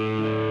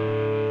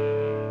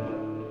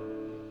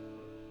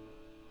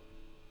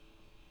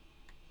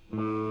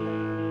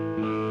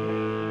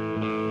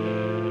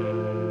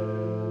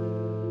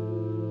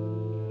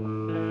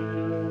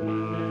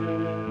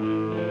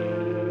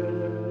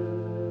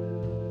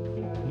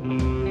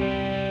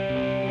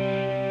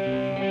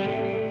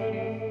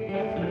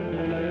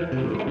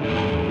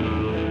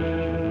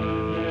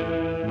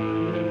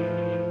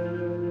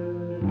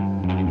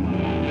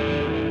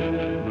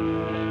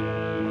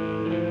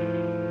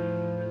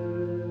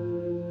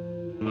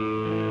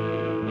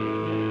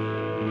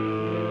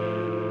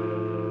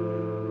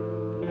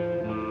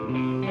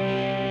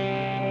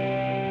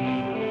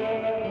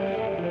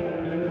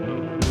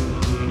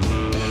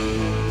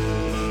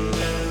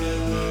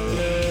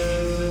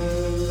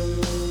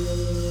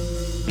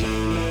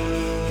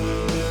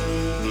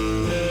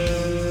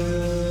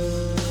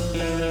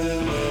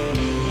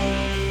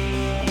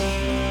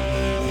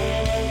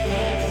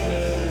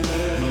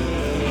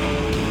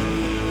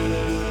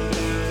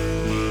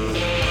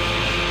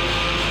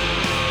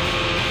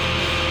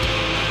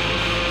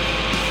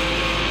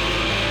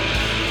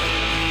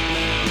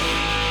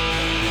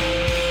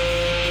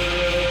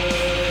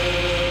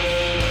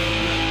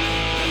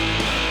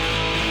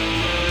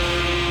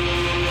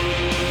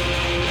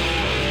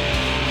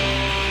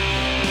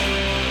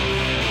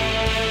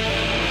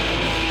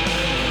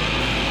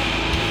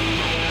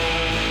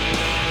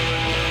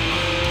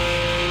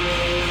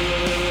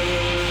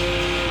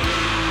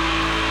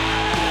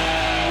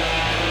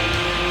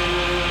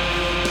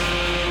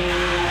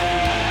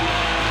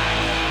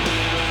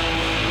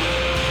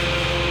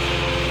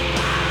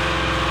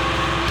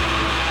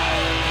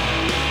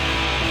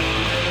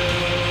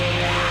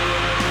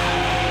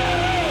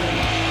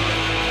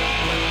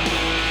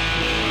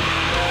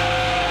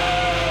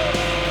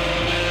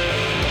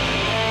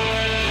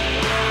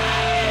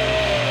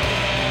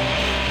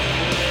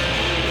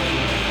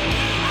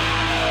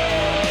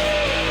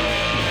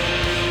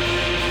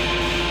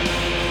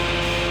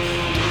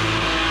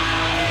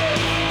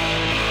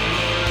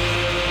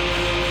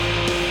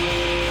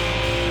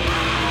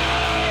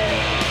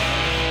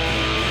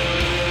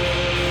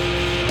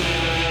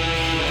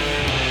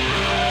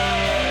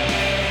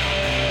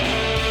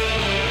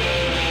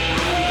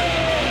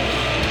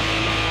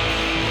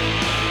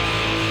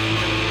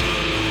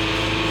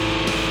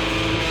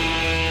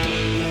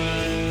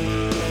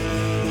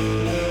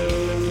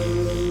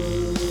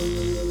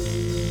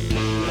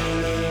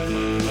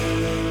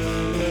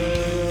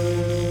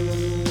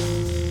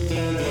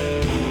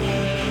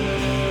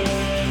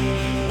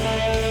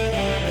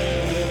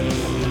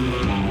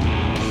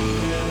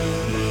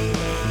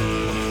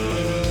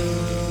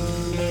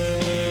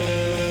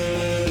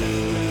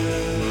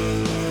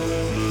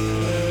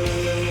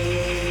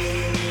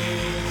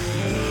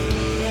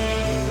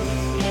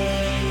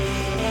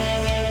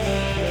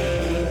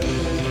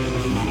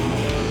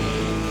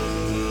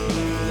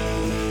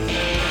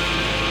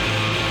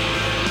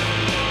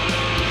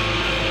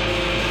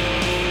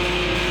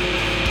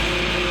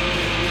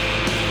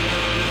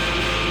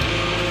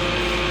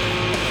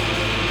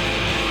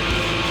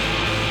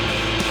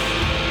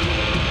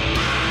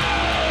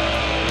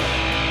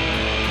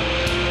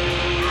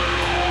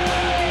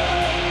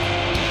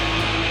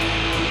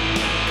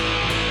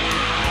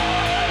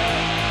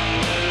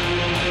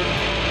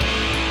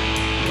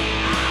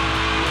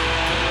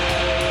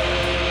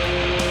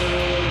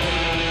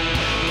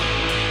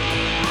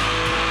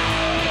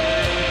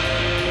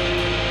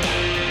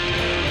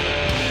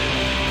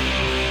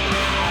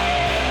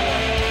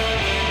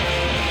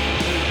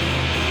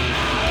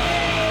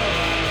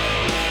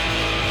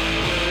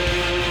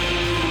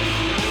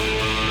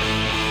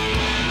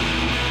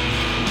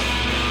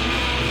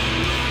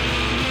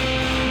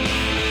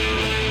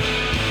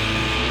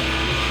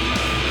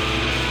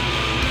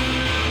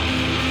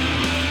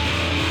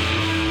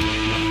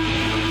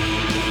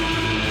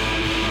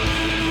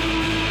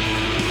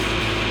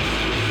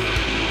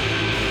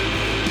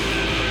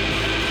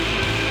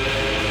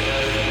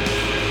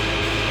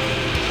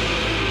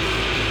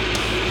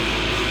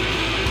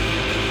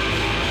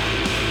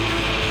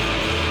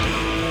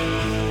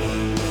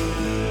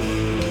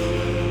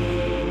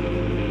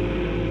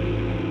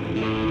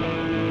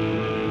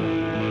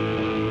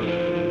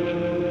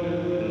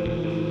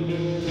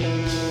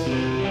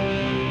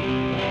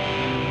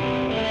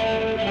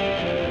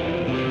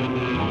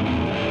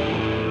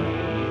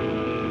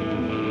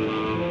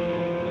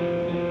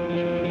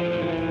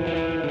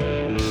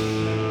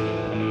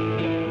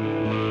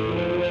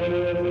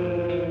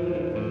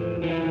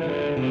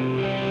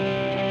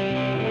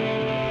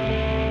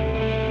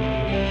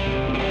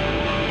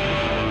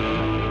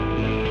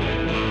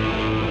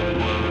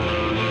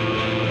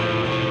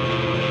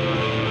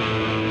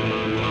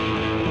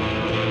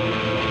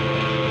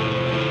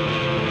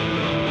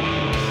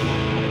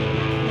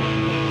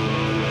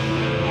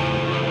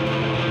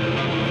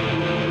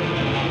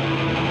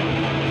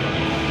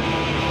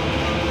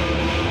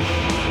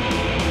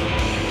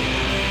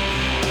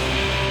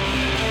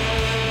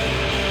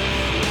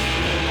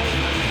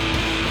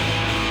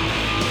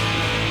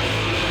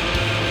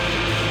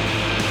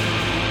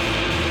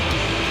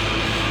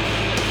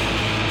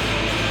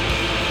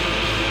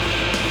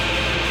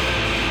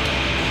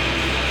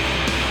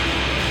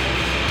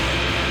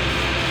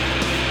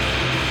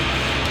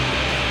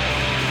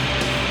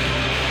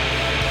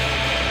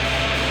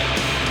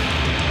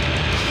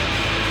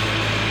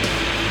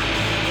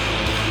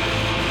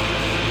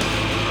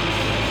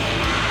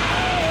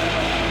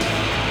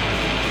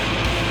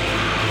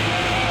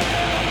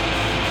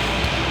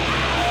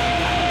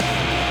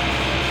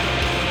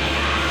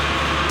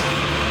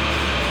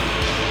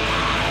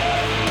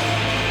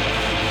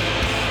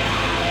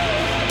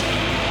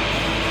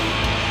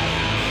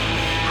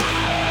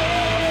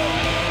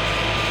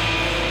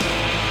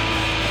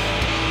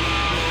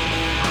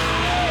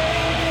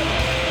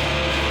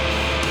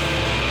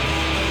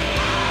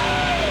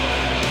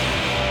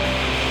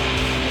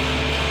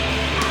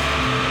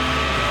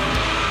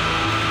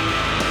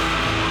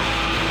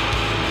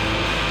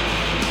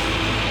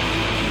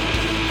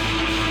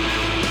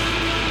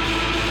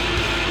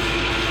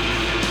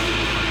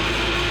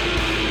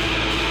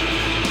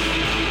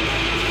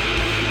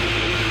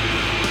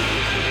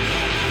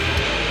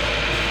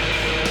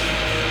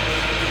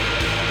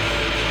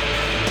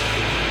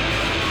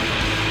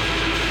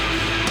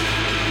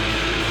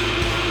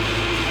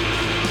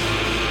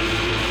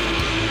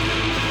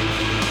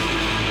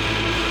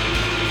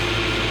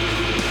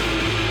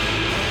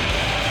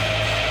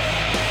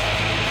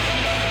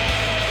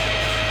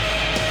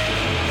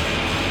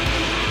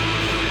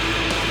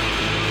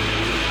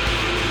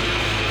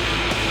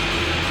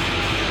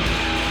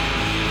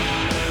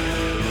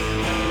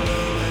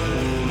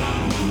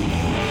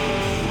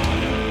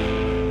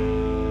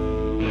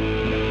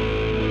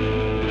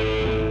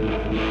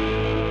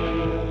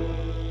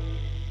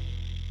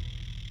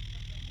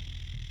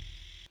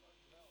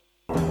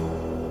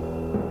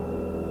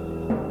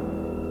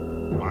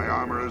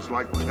 armor is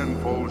like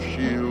tenfold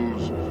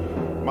shields.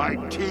 My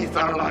teeth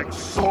are like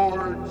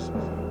swords.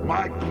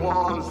 My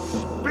claws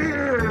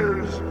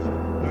spears.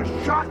 The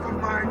shock of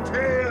my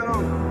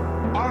tail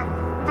are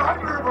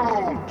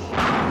thunderbolts.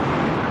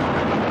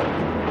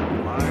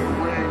 My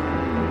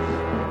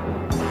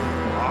wings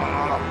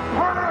are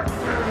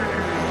hurricanes.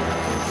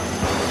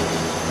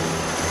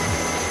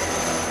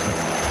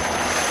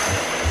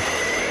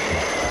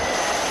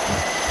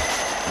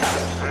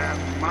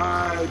 And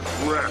my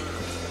breath,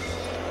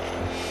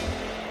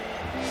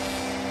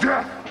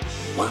 death.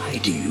 Why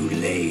do you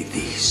lay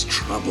these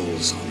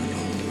troubles on an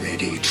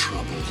already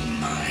troubled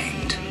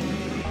mind?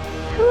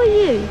 Who are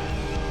you?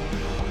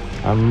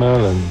 I'm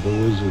Merlin, the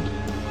wizard.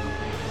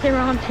 There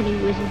aren't any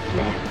wizards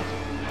left.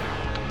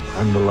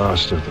 I'm the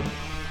last of them.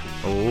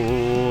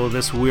 Oh,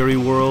 this weary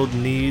world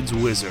needs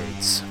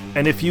wizards.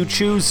 And if you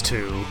choose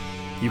to,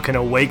 you can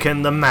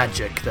awaken the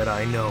magic that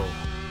I know,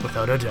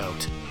 without a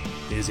doubt,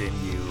 is in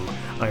you.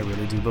 I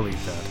really do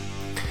believe that.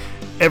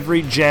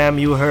 Every jam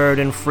you heard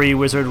in Free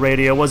Wizard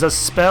Radio was a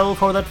spell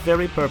for that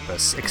very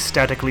purpose,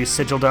 ecstatically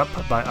sigiled up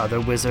by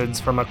other wizards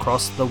from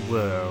across the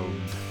world.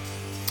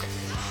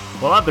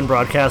 Well, I've been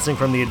broadcasting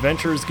from the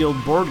Adventurers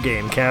Guild Board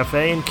Game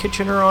Cafe in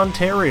Kitchener,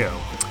 Ontario,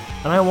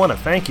 and I want to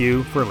thank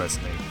you for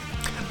listening.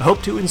 I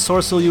hope to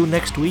ensorcel you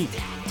next week,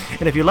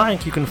 and if you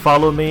like, you can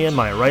follow me in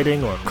my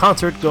writing or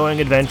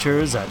concert-going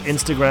adventures at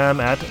Instagram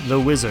at The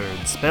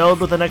Wizard, spelled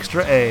with an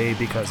extra A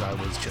because I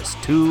was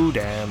just too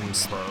damn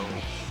slow.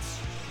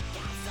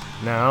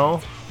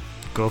 Now,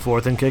 go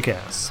forth and kick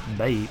ass.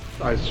 Bye.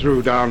 I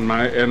threw down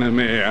my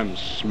enemy and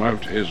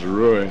smote his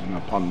ruin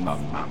upon the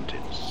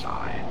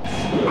mountainside.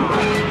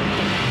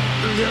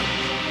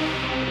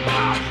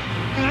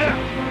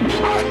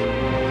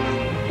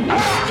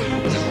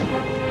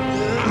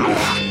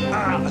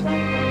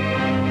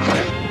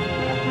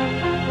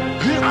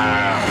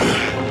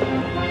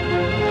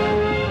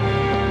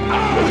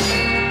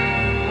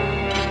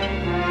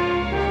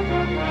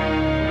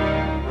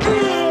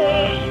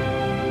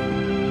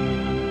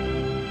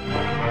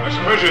 I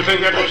suppose you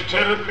think that was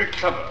terribly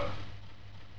clever.